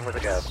and keying with a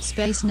go.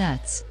 Space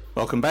Nuts.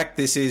 Welcome back.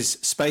 This is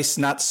Space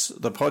Nuts,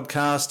 the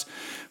podcast.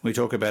 We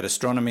talk about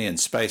astronomy and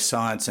space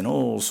science and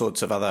all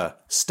sorts of other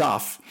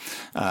stuff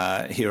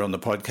here on the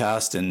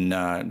podcast.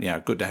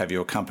 And, good to have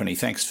your company.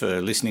 Thanks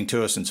for listening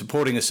to us and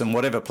supporting us on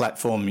whatever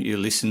platform you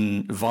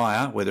listen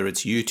via, whether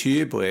it's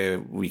YouTube, where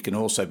we can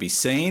also be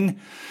seen.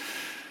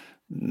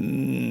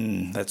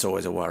 That's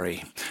always a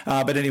worry.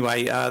 But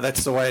anyway,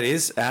 that's the way it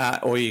is.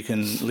 Or you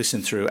can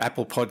listen through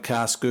Apple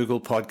Podcasts, Google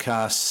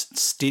Podcasts,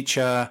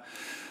 Stitcher.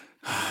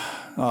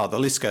 Oh, the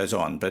list goes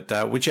on.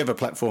 But whichever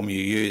platform you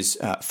use,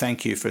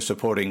 thank you for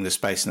supporting the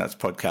Space Nuts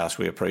podcast.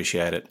 We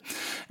appreciate it.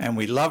 And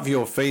we love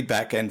your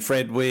feedback. And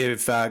Fred,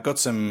 we've got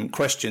some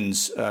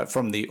questions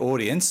from the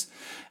audience.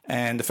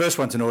 And the first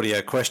one's an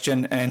audio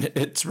question, and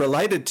it's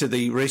related to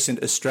the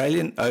recent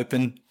Australian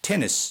Open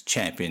Tennis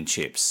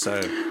Championships.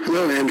 So,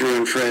 hello, Andrew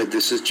and Fred.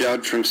 This is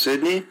Judd from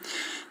Sydney.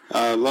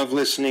 Love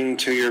listening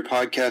to your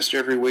podcast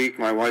every week.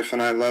 My wife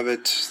and I love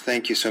it.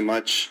 Thank you so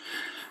much.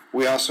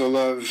 We also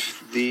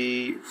love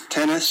the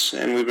tennis,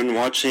 and we've been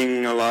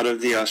watching a lot of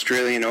the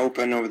Australian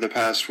Open over the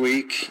past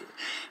week.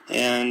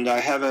 And I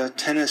have a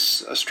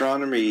tennis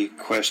astronomy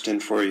question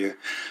for you.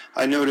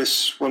 I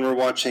notice when we're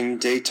watching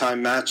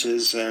daytime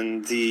matches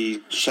and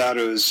the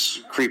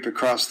shadows creep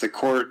across the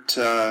court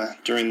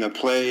during the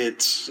play,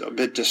 it's a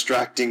bit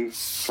distracting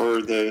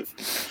for the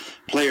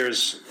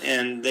players,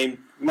 and they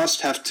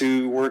must have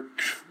to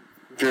work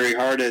very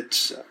hard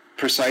at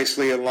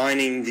precisely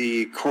aligning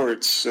the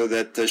courts so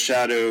that the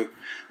shadow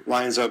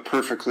lines up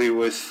perfectly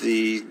with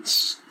the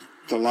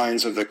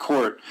lines of the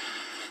court.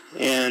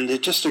 And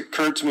it just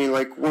occurred to me,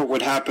 like, what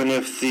would happen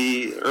if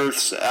the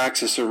Earth's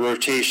axis of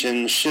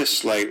rotation shifts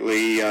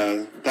slightly?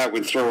 That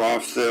would throw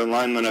off the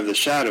alignment of the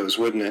shadows,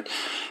 wouldn't it?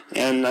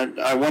 And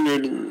I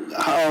wondered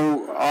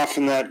how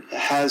often that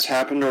has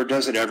happened, or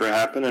does it ever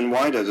happen, and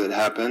why does it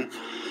happen,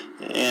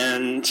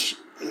 and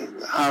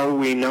how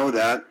we know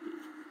that.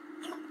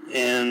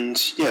 And,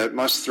 yeah, it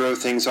must throw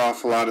things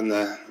off a lot in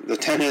the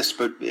tennis,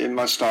 but it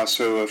must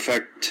also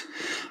affect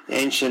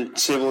ancient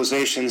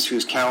civilizations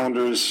whose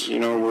calendars,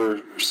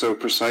 were so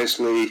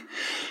precisely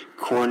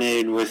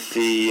coordinated with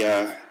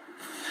the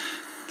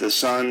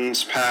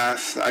sun's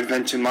path. I've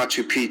been to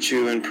Machu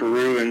Picchu in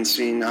Peru and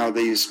seen how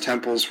these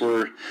temples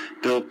were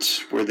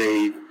built, where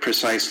they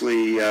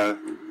precisely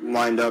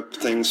lined up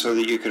things so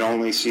that you could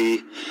only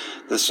see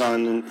the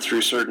sun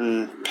through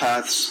certain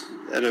paths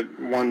at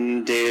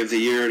one day of the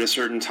year at a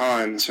certain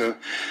time. So,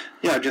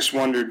 yeah, I just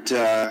wondered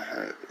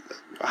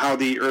how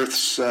the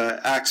Earth's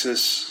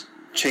axis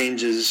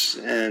changes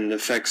and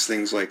affects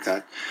things like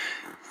that.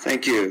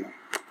 Thank you.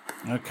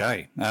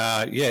 Okay.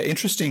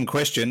 Interesting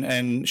question.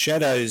 And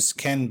shadows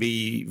can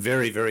be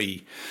very,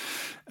 very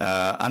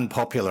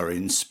unpopular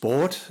in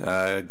sport.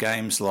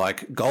 Games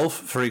like golf,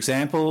 for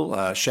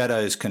example,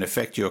 shadows can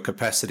affect your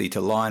capacity to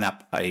line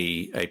up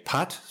a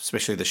putt,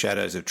 especially the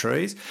shadows of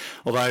trees.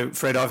 Although,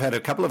 Fred, I've had a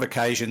couple of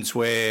occasions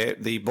where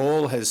the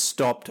ball has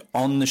stopped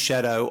on the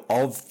shadow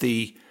of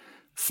the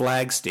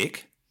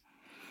flagstick,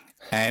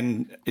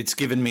 and it's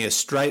given me a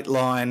straight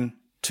line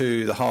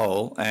to the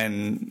hole,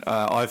 and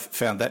I've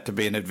found that to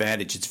be an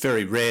advantage. It's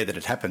very rare that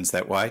it happens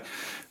that way,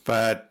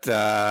 but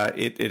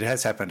it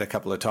has happened a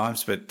couple of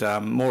times. But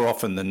more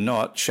often than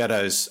not,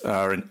 shadows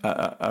are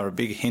a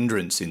big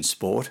hindrance in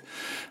sport,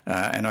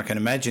 and I can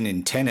imagine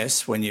in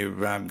tennis, when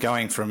you're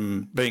going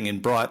from being in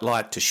bright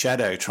light to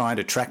shadow, trying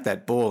to track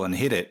that ball and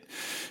hit it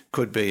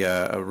could be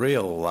a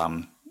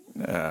real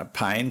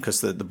pain,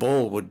 because the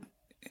ball would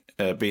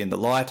be in the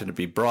light and it'd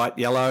be bright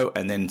yellow,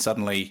 and then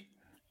suddenly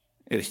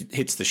it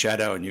hits the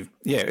shadow, and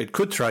it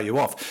could throw you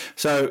off.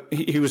 So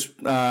he was,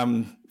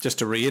 just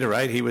to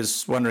reiterate, he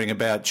was wondering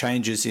about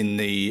changes in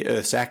the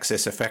Earth's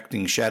axis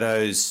affecting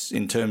shadows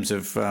in terms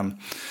of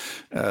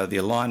the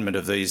alignment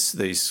of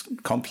these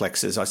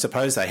complexes. I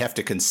suppose they have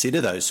to consider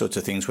those sorts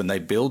of things when they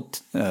build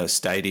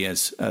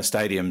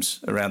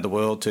stadiums around the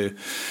world, to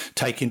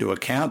take into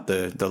account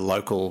the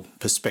local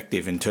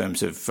perspective in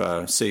terms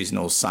of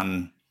seasonal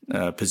sun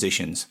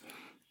positions.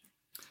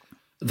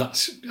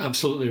 That's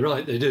absolutely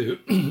right. They do.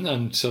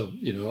 And so,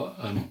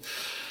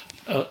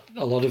 a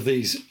lot of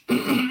these,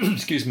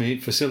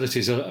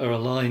 facilities are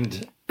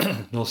aligned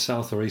north,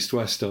 south, or east,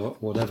 west, or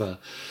whatever.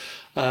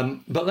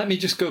 But let me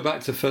just go back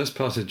to the first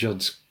part of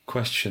Judd's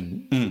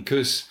question,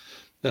 because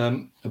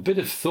a bit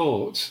of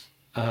thought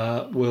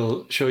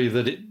will show you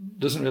that it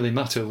doesn't really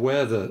matter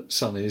where the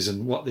sun is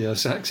and what the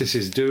Earth's axis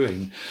is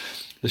doing.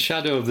 The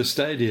shadow of the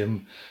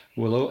stadium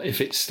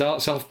if it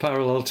starts off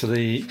parallel to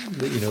the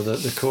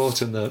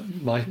court and the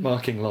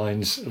marking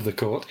lines of the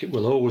court, it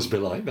will always be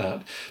like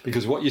that,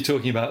 because what you're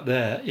talking about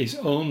there is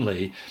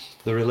only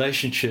the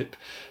relationship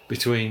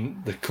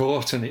between the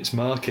court and its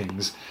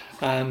markings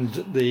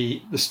and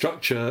the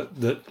structure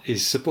that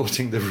is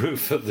supporting the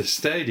roof of the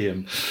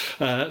stadium.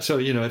 So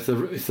if the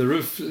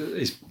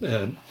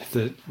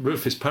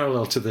roof is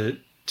parallel to the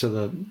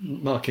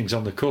markings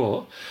on the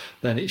court,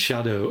 then its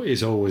shadow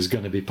is always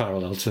going to be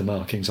parallel to the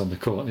markings on the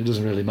court. It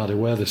doesn't really matter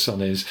where the sun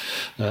is.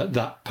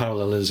 That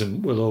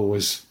parallelism will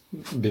always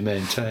be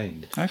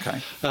maintained.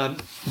 Okay.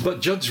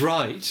 But Judd's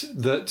right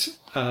that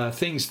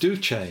things do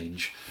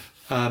change.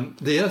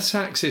 The Earth's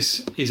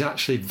axis is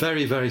actually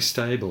very, very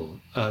stable.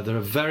 There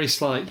are very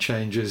slight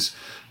changes,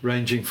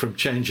 ranging from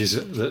changes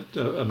that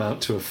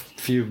amount to a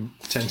few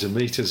tens of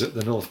meters at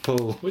the North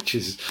Pole, which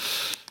is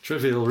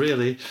trivial,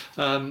 really.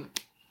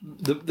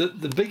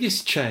 The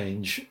biggest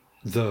change,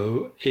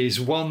 though, is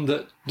one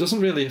that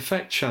doesn't really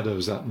affect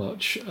shadows that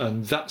much,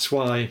 and that's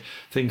why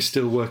things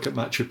still work at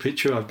Machu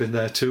Picchu. I've been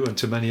there too, and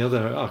to many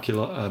other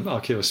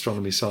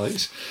archaeoastronomy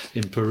sites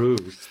in Peru.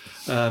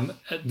 That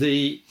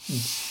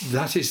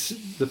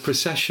is the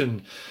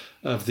precession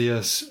of the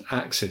Earth's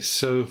axis.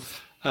 So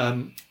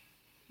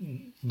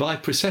by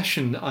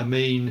precession, I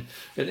mean,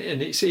 and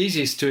it's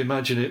easiest to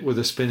imagine it with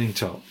a spinning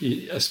top.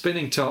 A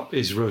spinning top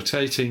is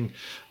rotating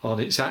on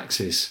its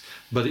axis,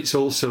 but it's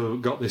also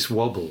got this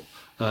wobble.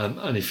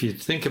 And if you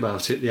think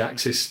about it, the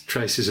axis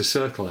traces a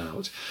circle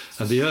out,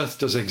 and the Earth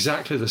does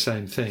exactly the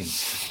same thing.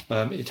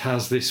 It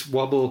has this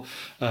wobble.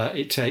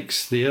 It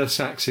takes the Earth's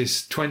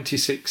axis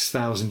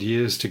 26,000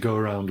 years to go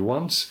around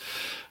once.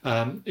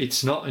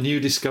 It's not a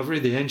new discovery.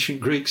 The ancient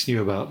Greeks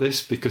knew about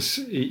this because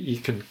you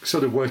can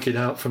sort of work it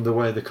out from the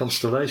way the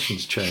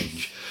constellations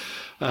change.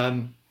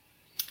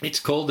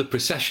 It's called the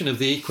precession of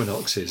the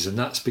equinoxes, and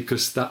that's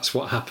because that's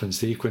what happens.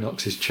 The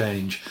equinoxes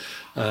change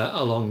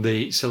along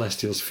the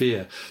celestial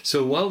sphere.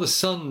 So while the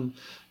sun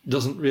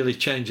doesn't really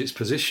change its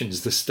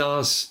positions, the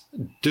stars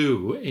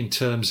do in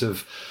terms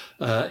of,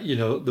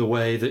 the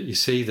way that you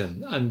see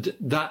them. And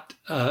that,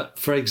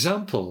 for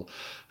example,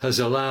 has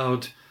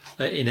allowed,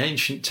 in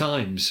ancient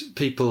times,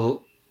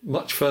 people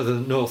much further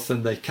north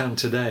than they can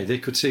today, they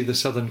could see the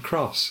Southern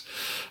Cross,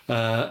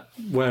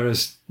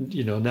 whereas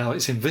now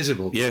it's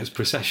invisible because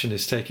precession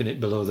has taken it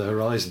below the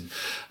horizon.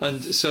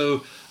 And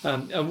so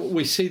and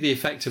we see the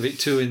effect of it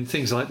too in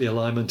things like the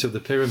alignment of the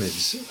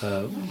pyramids,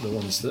 the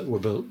ones that were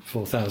built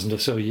 4,000 or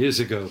so years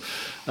ago,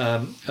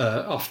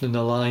 often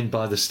aligned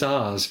by the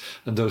stars,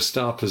 and those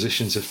star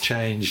positions have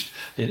changed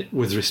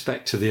with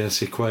respect to the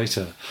Earth's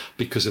equator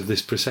because of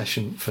this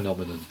precession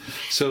phenomenon.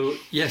 So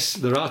yes,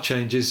 there are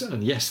changes,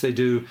 and yes, they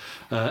do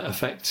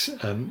affect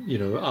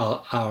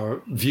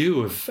our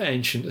view of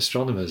ancient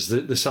astronomers,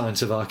 the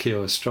science of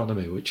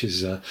archaeoastronomy, which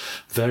is a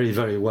very,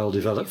 very well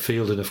developed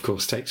field, and of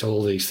course takes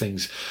all these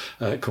things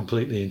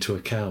completely into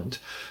account.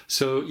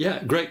 So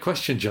yeah, great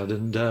question, Judd,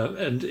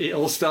 and it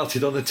all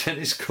started on the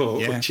tennis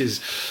court, which is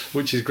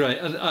great.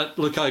 And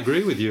look, I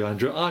agree with you,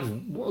 Andrew. I've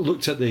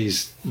looked at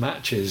these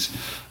matches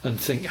and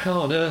think,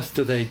 how on earth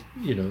do the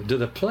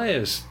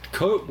players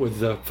cope with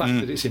the fact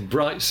that it's in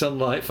bright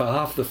sunlight for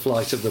half the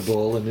flight of the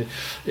ball and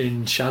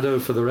in shadow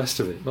for the rest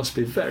of it? It must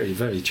be very,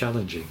 very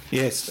challenging.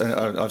 Yes,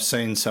 I've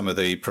seen some of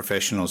the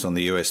professionals on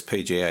the US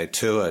PGA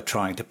Tour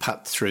trying to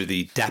putt through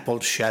the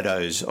dappled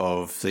shadows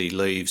of the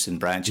leaves and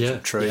branches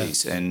of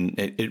trees, and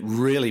it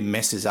really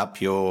messes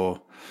up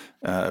your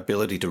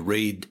ability to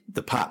read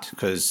the putt,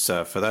 because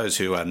for those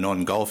who are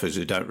non-golfers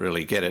who don't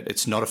really get it,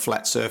 it's not a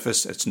flat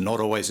surface. It's not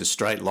always a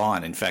straight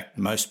line. In fact,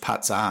 most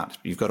putts aren't.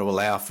 You've got to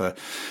allow for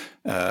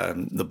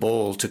the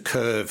ball to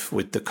curve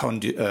with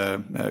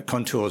the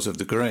contours of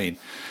the green,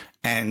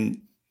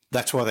 and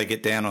that's why they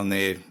get down on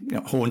their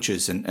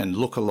haunches and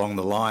look along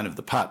the line of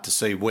the putt to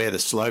see where the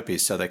slope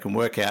is, so they can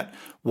work out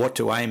what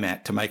to aim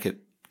at to make it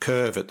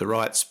curve at the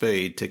right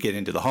speed to get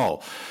into the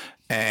hole.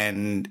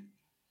 And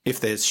if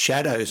there's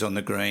shadows on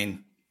the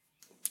green,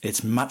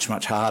 it's much,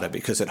 much harder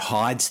because it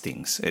hides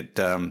things. It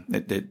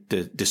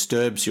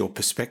disturbs your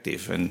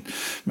perspective and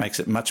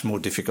makes it much more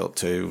difficult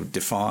to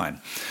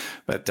define.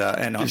 But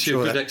and I'm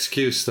sure you a good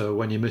excuse though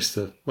when you miss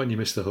the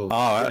hole. Oh,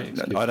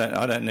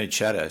 I don't need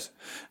shadows.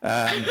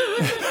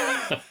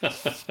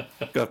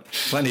 Got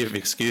plenty of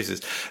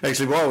excuses.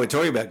 Actually, while we're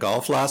talking about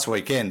golf, last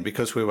weekend,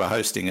 because we were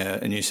hosting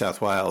a New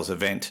South Wales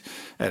event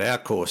at our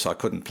course, I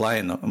couldn't play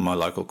in my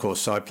local course.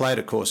 So I played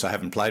a course I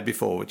haven't played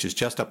before, which is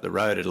just up the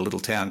road at a little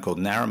town called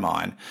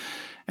Narromine,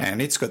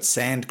 and it's got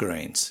sand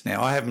greens.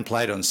 Now, I haven't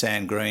played on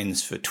sand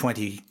greens for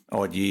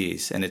 20-odd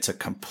years, and it's a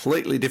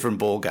completely different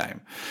ball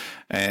game.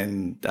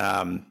 And,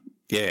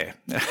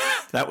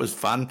 that was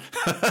fun.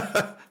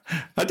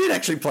 I did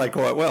actually play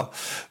quite well,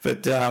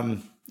 but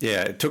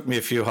it took me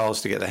a few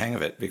holes to get the hang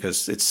of it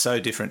because it's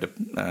so different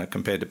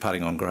compared to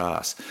putting on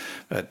grass.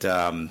 But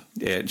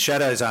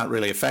shadows aren't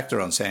really a factor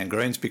on sand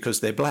greens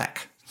because they're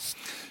black,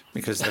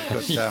 because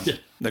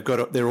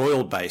they're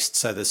oil based,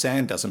 so the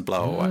sand doesn't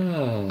blow away.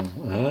 Oh,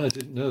 I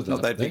didn't know that.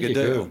 Not that big a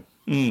deal.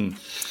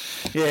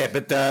 Yeah,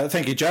 but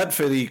thank you, Judd,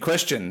 for the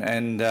question,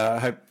 and I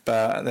hope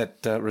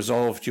that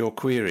resolved your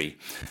query.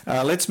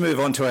 Let's move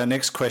on to our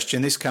next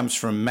question. This comes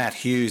from Matt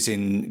Hughes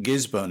in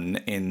Gisborne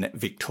in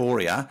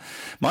Victoria.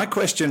 My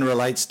question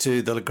relates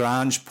to the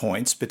Lagrange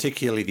points,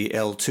 particularly the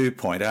L2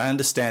 point. I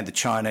understand the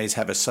Chinese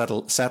have a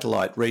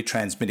satellite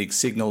retransmitting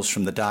signals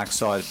from the dark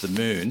side of the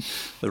moon.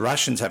 The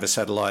Russians have a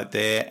satellite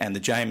there, and the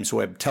James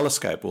Webb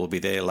Telescope will be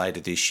there later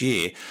this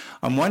year.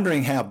 I'm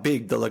wondering how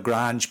big the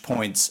Lagrange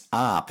points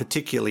are,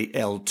 particularly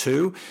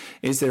L2.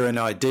 Is there an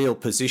ideal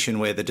position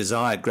where the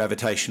desired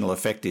gravitational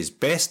effect is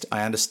best?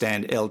 I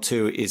understand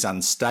L2 is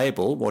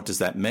unstable. What does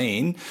that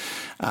mean?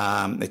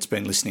 It's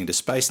been listening to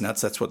Space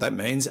Nuts. That's what that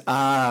means.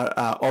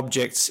 Are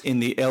objects in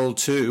the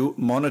L2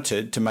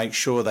 monitored to make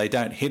sure they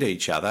don't hit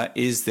each other?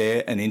 Is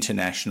there an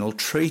international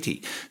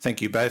treaty?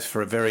 Thank you both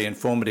for a very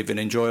informative and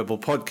enjoyable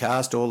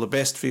podcast. All the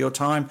best for your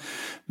time.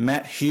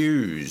 Matt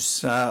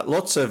Hughes.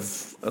 Lots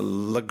of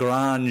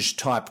Lagrange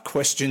type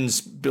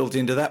questions built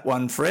into that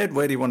one. Fred,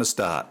 where do you want to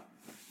start?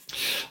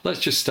 Let's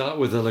just start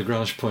with the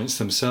Lagrange points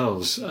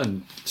themselves,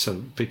 and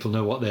so people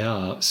know what they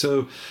are.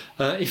 So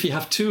if you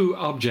have two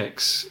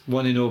objects,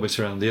 one in orbit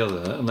around the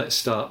other, and let's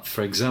start,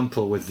 for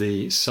example, with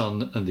the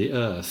Sun and the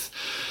Earth,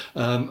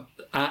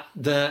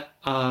 there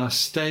are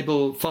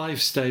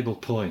five stable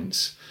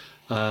points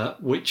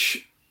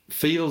which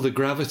feel the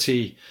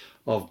gravity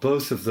of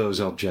both of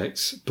those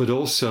objects, but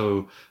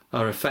also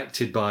are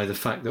affected by the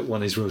fact that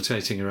one is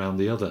rotating around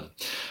the other.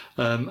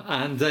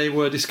 And they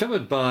were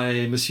discovered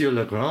by Monsieur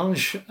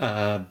Lagrange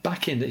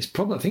back in, I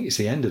think it's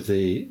the end of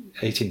the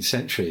 18th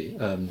century.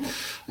 I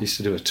used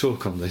to do a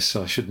talk on this,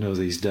 so I should know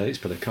these dates,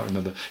 but I can't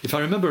remember. If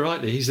I remember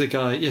rightly, he's the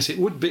guy, yes, it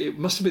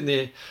must have been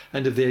the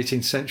end of the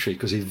 18th century,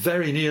 because he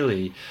very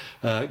nearly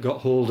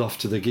got hauled off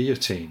to the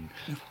guillotine.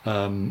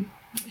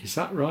 Is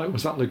that right?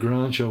 Was that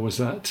Lagrange, or was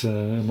that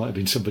might have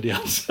been somebody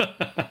else?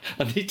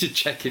 I need to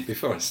check it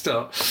before I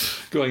start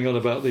going on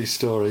about these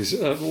stories.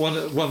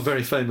 One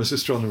very famous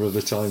astronomer of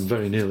the time,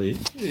 very nearly,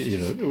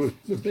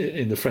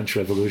 in the French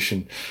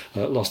Revolution,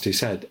 lost his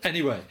head.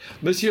 Anyway,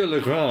 Monsieur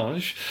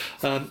Lagrange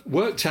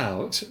worked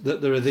out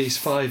that there are these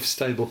five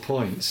stable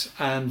points,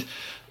 and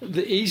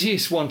the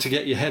easiest one to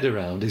get your head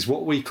around is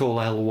what we call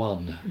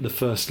L1, the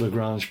first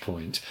Lagrange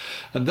point.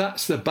 And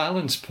that's the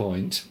balance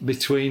point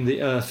between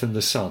the Earth and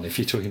the Sun, if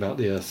you're talking about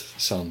the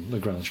Earth-Sun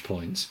Lagrange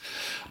points.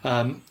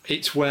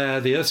 It's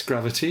where the Earth's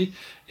gravity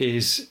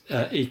is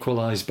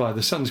equalised by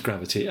the Sun's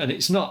gravity. And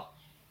it's not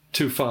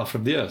too far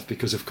from the Earth,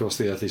 because of course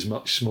the Earth is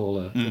much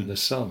smaller than the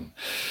Sun.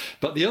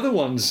 But the other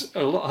ones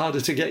are a lot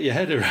harder to get your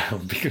head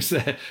around because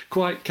they're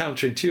quite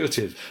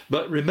counterintuitive.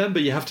 But remember,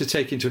 you have to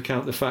take into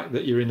account the fact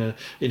that you're in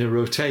a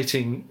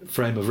rotating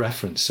frame of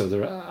reference, so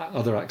there are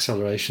other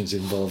accelerations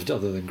involved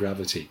other than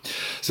gravity.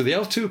 So the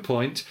L2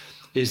 point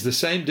is the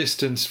same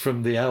distance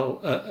from the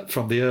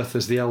Earth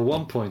as the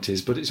L1 point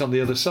is, but it's on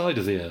the other side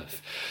of the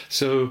Earth.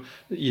 So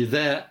you're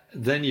there,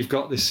 then you've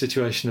got this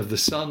situation of the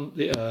Sun,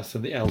 the Earth,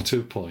 and the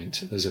L2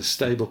 point. There's a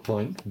stable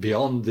point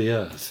beyond the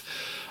Earth.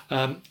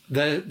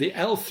 The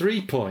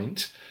L3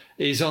 point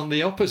is on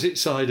the opposite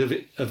side of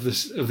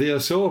the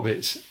Earth's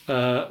orbit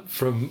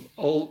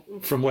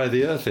from where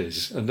the Earth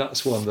is, and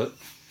that's one that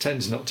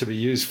tends not to be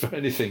used for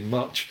anything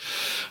much.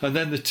 And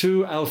then the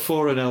two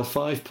L4 and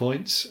L5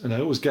 points, and I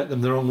always get them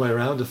the wrong way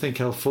around. I think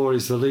L4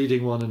 is the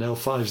leading one and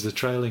L5 is the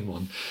trailing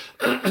one.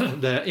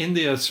 They're in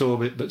the Earth's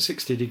orbit, but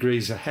 60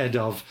 degrees ahead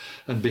of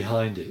and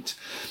behind it.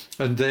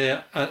 And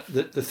they're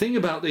the thing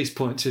about these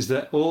points is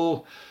they're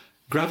all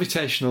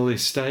gravitationally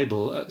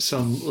stable at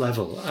some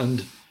level.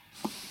 And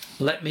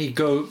let me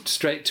go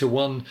straight to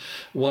one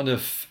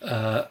of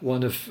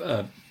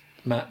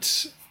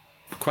Matt's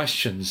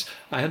questions.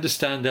 I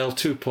understand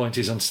L2 point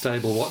is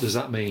unstable. What does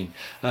that mean?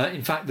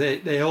 In fact,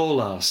 they all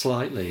are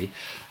slightly.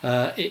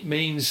 It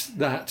means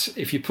that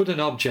if you put an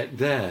object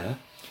there,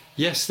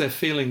 yes, they're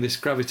feeling this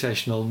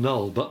gravitational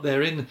null, but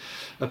they're in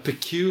a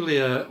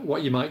peculiar,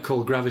 what you might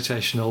call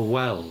gravitational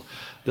well,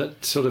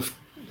 that sort of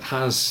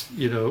has,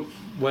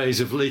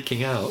 ways of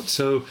leaking out.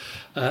 So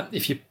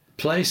if you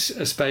place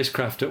a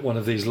spacecraft at one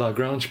of these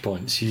Lagrange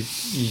points,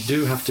 you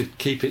do have to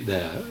keep it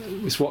there.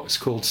 It's what's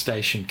called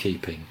station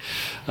keeping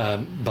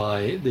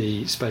by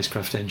the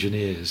spacecraft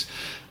engineers.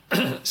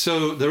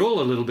 So they're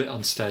all a little bit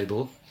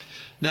unstable.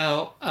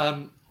 Now,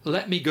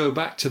 let me go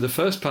back to the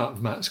first part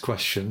of Matt's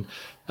question.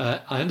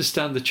 I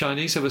understand the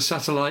Chinese have a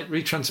satellite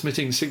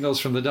retransmitting signals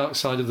from the dark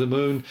side of the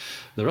moon.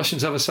 The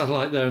Russians have a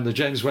satellite there, and the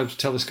James Webb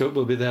Telescope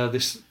will be there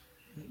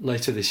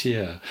later this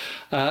year.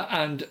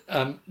 And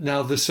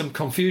now there's some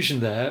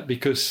confusion there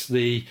because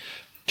the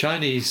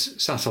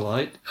Chinese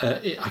satellite,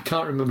 I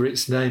can't remember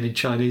its name in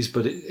Chinese,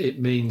 but it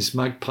means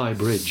Magpie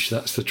Bridge.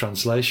 That's the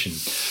translation.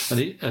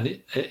 And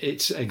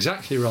it's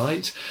exactly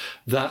right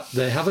that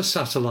they have a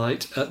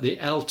satellite at the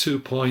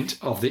L2 point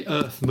of the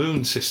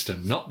Earth-Moon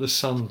system, not the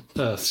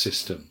Sun-Earth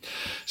system.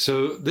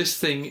 So this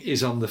thing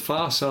is on the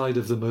far side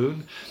of the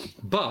moon,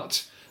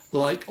 but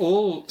like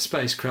all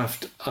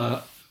spacecraft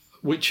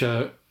which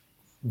are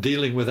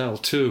dealing with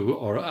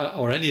L2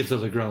 or any of the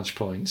Lagrange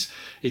points,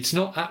 it's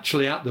not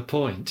actually at the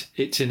point,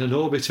 it's in an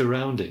orbit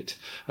around it.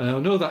 And I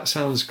know that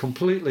sounds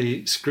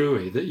completely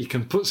screwy, that you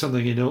can put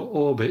something in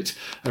orbit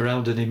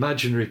around an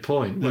imaginary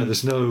point where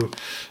there's no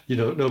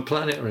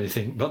planet or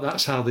anything, but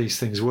that's how these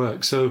things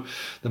work. So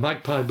the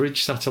Magpie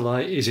Bridge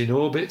satellite is in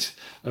orbit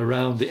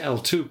around the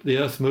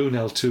Earth-Moon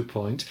L2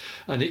 point,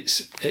 and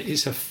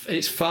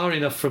it's far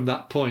enough from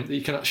that point that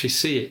you can actually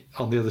see it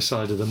on the other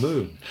side of the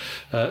Moon.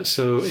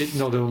 So it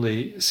not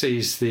only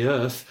sees the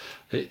Earth,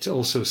 it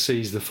also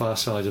sees the far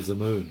side of the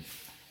Moon.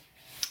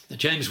 The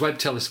James Webb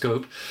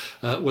Telescope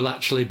will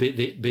actually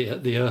be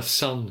at the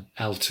Earth-Sun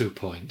L2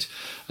 point.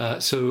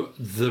 So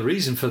the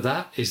reason for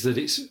that is that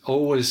it's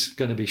always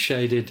going to be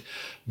shaded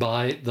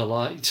by the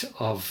light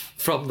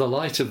from the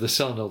light of the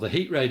sun, or the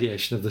heat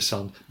radiation of the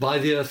sun, by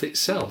the Earth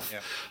itself.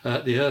 Yeah.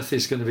 The Earth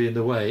is going to be in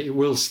the way. It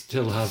will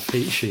still have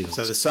heat shields.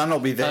 So the sun will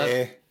be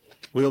there,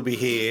 we'll be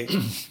here,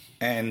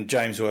 and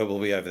James Webb will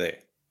be over there.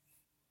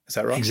 Is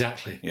that right?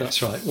 Exactly. Yeah.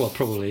 That's right. Well,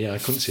 probably, yeah. I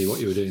couldn't see what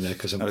you were doing there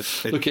because I'm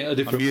looking at a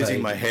different I'm using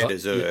page, my head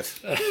as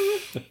Earth.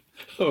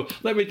 Oh,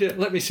 let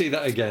me see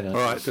that again. All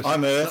right,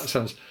 I'm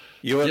Earth.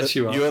 You are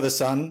the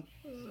sun,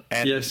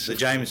 and the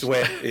James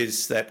Webb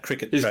is that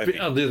cricket trophy.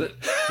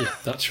 Yeah,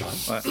 that's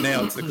right.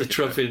 Now it's the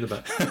trophy in the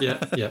back.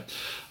 Yeah.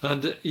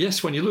 And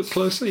yes, when you look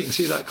closely, you can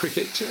see that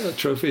cricket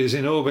trophy is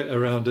in orbit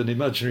around an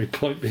imaginary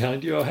point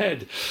behind your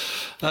head.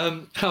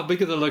 How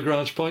big are the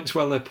Lagrange points?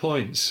 Well, they're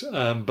points,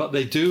 but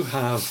they do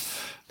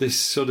have this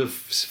sort of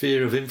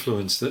sphere of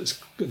influence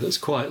that's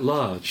quite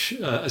large.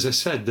 As I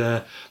said,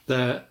 they're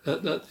at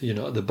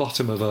the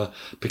bottom of a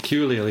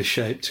peculiarly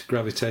shaped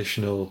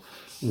gravitational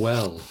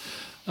well.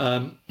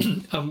 And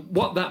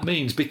what that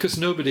means, because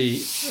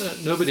nobody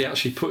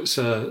actually puts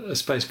a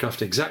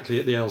spacecraft exactly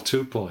at the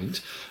L2 point,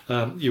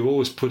 you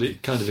always put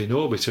it kind of in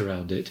orbit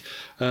around it.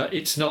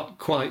 It's not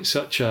quite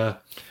such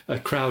a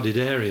crowded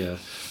area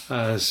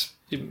as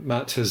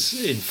Matt has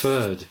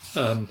inferred.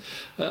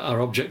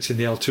 Our objects in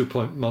the L2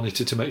 point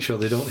monitor to make sure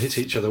they don't hit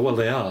each other. Well,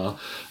 they are.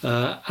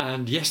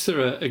 And yes,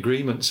 there are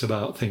agreements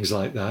about things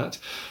like that.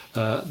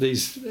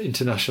 These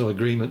international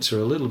agreements are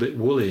a little bit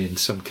woolly in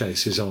some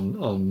cases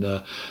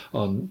on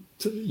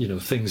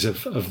things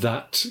of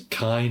that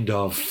kind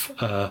of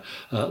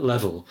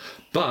level.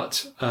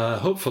 But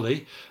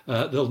hopefully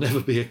there'll never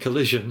be a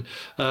collision.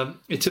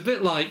 It's a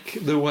bit like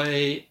the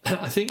way,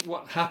 I think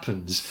what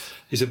happens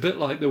is a bit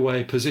like the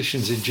way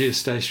positions in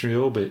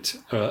geostationary orbit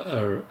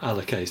are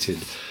allocated.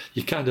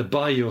 You kind of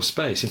buy your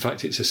space. In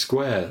fact, it's a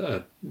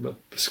square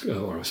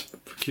or a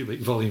cubic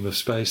volume of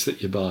space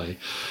that you buy,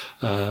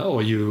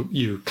 or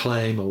you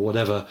claim or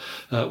whatever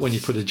when you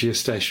put a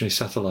geostationary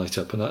satellite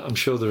up. And I'm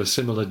sure there are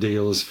similar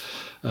deals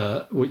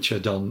which are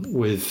done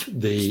with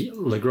the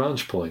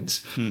Lagrange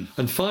points.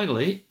 And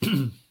finally,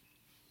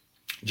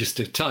 just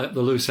to tie up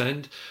the loose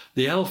end,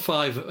 the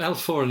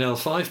L4 and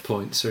L5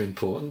 points are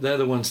important. They're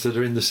the ones that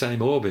are in the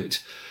same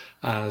orbit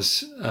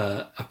as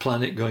a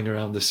planet going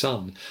around the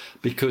sun,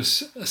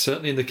 because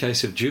certainly in the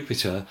case of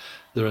Jupiter,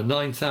 there are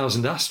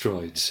 9,000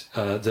 asteroids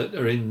that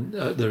are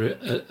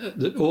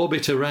that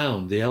orbit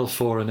around the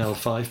L4 and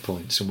L5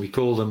 points, and we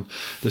call them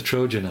the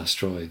Trojan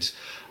asteroids.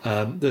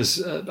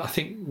 There's, I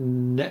think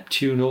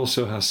Neptune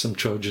also has some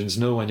Trojans,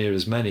 nowhere near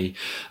as many.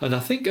 And I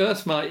think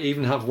Earth might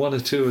even have one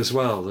or two as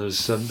well.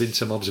 There's been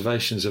some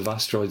observations of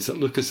asteroids that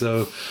look as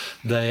though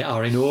they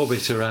are in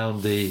orbit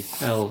around the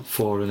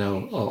L4 and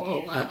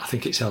I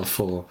think it's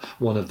L4,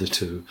 one of the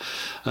two,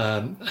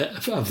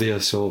 of the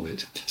Earth's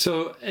orbit.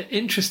 So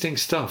interesting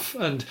stuff.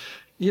 And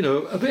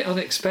a bit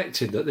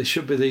unexpected that there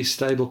should be these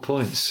stable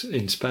points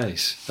in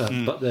space,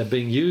 but they're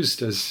being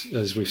used,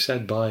 as we've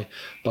said, by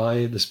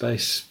the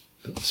space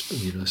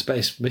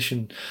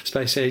mission,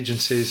 space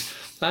agencies,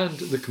 and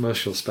the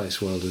commercial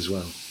space world as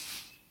well.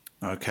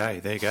 Okay,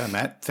 there you go,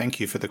 Matt.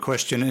 Thank you for the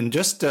question. And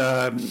just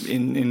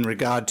in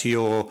regard to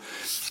your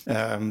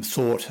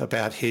thought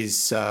about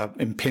his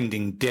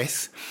impending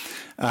death,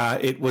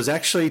 it was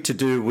actually to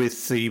do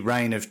with the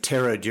reign of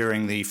terror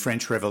during the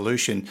French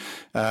Revolution.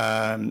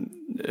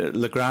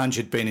 Lagrange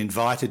had been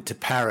invited to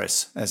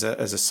Paris as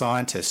a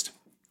scientist.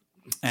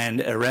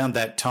 And around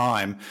that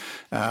time,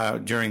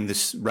 during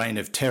this reign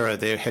of terror,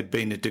 there had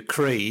been a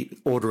decree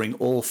ordering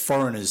all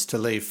foreigners to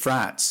leave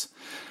France.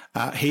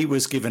 He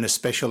was given a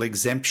special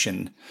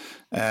exemption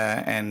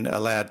and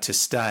allowed to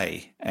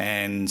stay,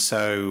 and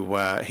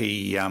so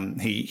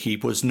he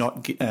was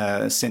not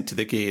sent to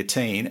the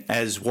guillotine,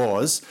 as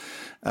was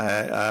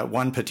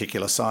one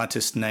particular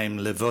scientist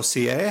named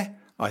Lavoisier,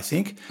 I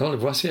think. Oh,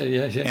 Lavoisier,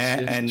 yeah.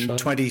 And right.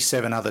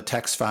 27 other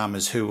tax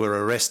farmers who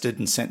were arrested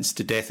and sentenced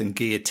to death and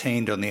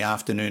guillotined on the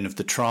afternoon of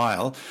the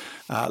trial.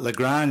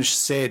 Lagrange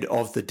said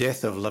of the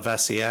death of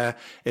Lavoisier,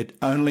 it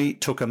only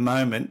took a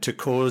moment to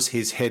cause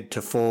his head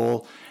to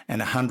fall, and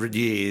 100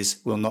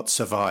 years will not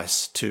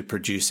suffice to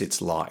produce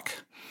its like.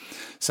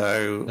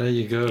 So there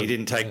you go. He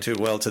didn't take too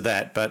well to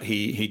that, but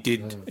he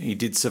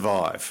did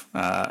survive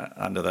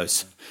under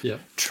those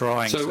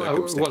trying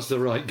circumstances. So I was the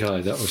right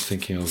guy that I was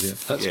thinking of. Yeah,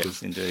 that's yes,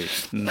 good. Indeed.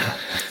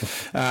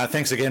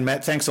 Thanks again,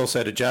 Matt. Thanks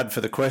also to Judd for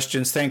the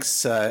questions.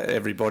 Thanks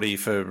everybody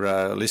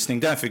for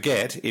listening. Don't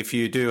forget, if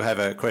you do have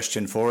a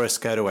question for us,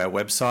 go to our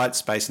website,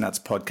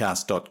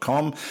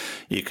 spacenutspodcast.com.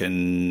 You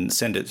can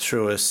send it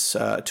through us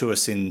to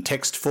us in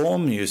text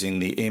form using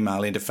the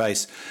email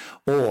interface,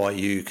 or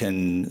you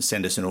can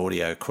send us an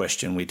audio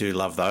question. We do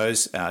love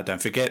those.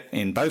 Don't forget,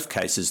 in both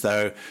cases,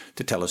 though,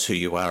 to tell us who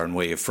you are and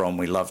where you're from.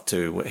 We love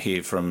to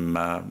hear from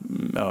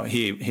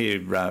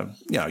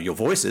your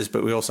voices,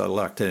 but we also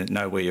like to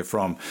know where you're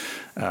from.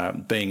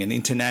 Being an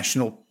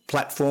international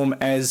platform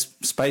as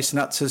Space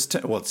Nuts has,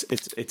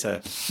 it's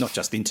a not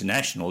just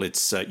international,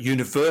 it's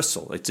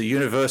universal. It's a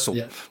universal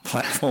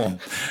platform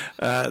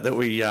that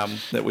we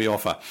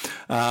offer.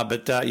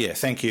 But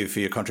thank you for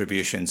your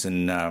contributions,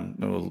 and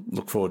we'll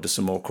look forward to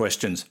some more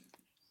questions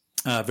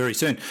very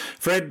soon.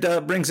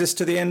 Fred brings us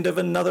to the end of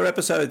another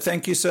episode.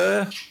 Thank you,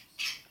 sir.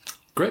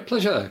 Great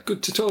pleasure.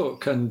 Good to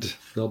talk, and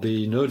there'll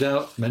be no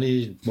doubt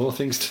many more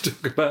things to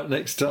talk about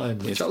next time,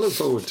 which I look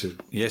forward to.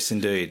 Yes,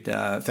 indeed.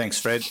 Thanks,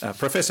 Fred.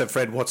 Professor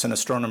Fred Watson,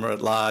 astronomer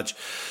at large,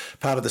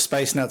 part of the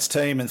Space Nuts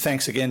team, and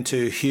thanks again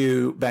to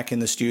Hugh back in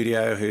the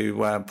studio,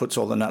 who puts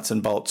all the nuts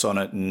and bolts on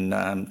it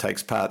and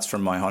takes parts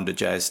from my Honda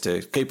Jazz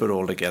to keep it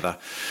all together.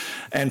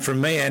 And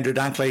from me, Andrew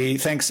Dunkley,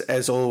 thanks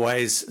as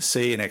always.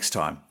 See you next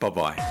time.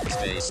 Bye-bye.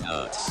 Space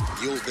Nuts.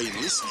 You've been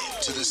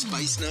listening to the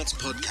Space Nuts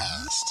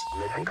podcast.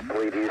 Mission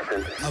complete,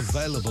 Houston.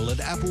 Available at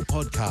Apple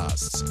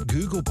Podcasts,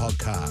 Google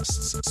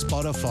Podcasts,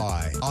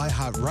 Spotify,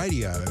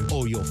 iHeartRadio,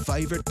 or your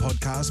favourite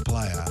podcast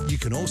player. You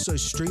can also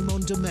stream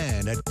on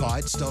demand at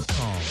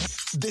Bytes.com.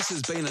 This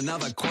has been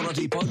another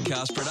quality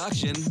podcast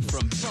production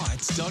from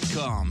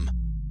Bytes.com.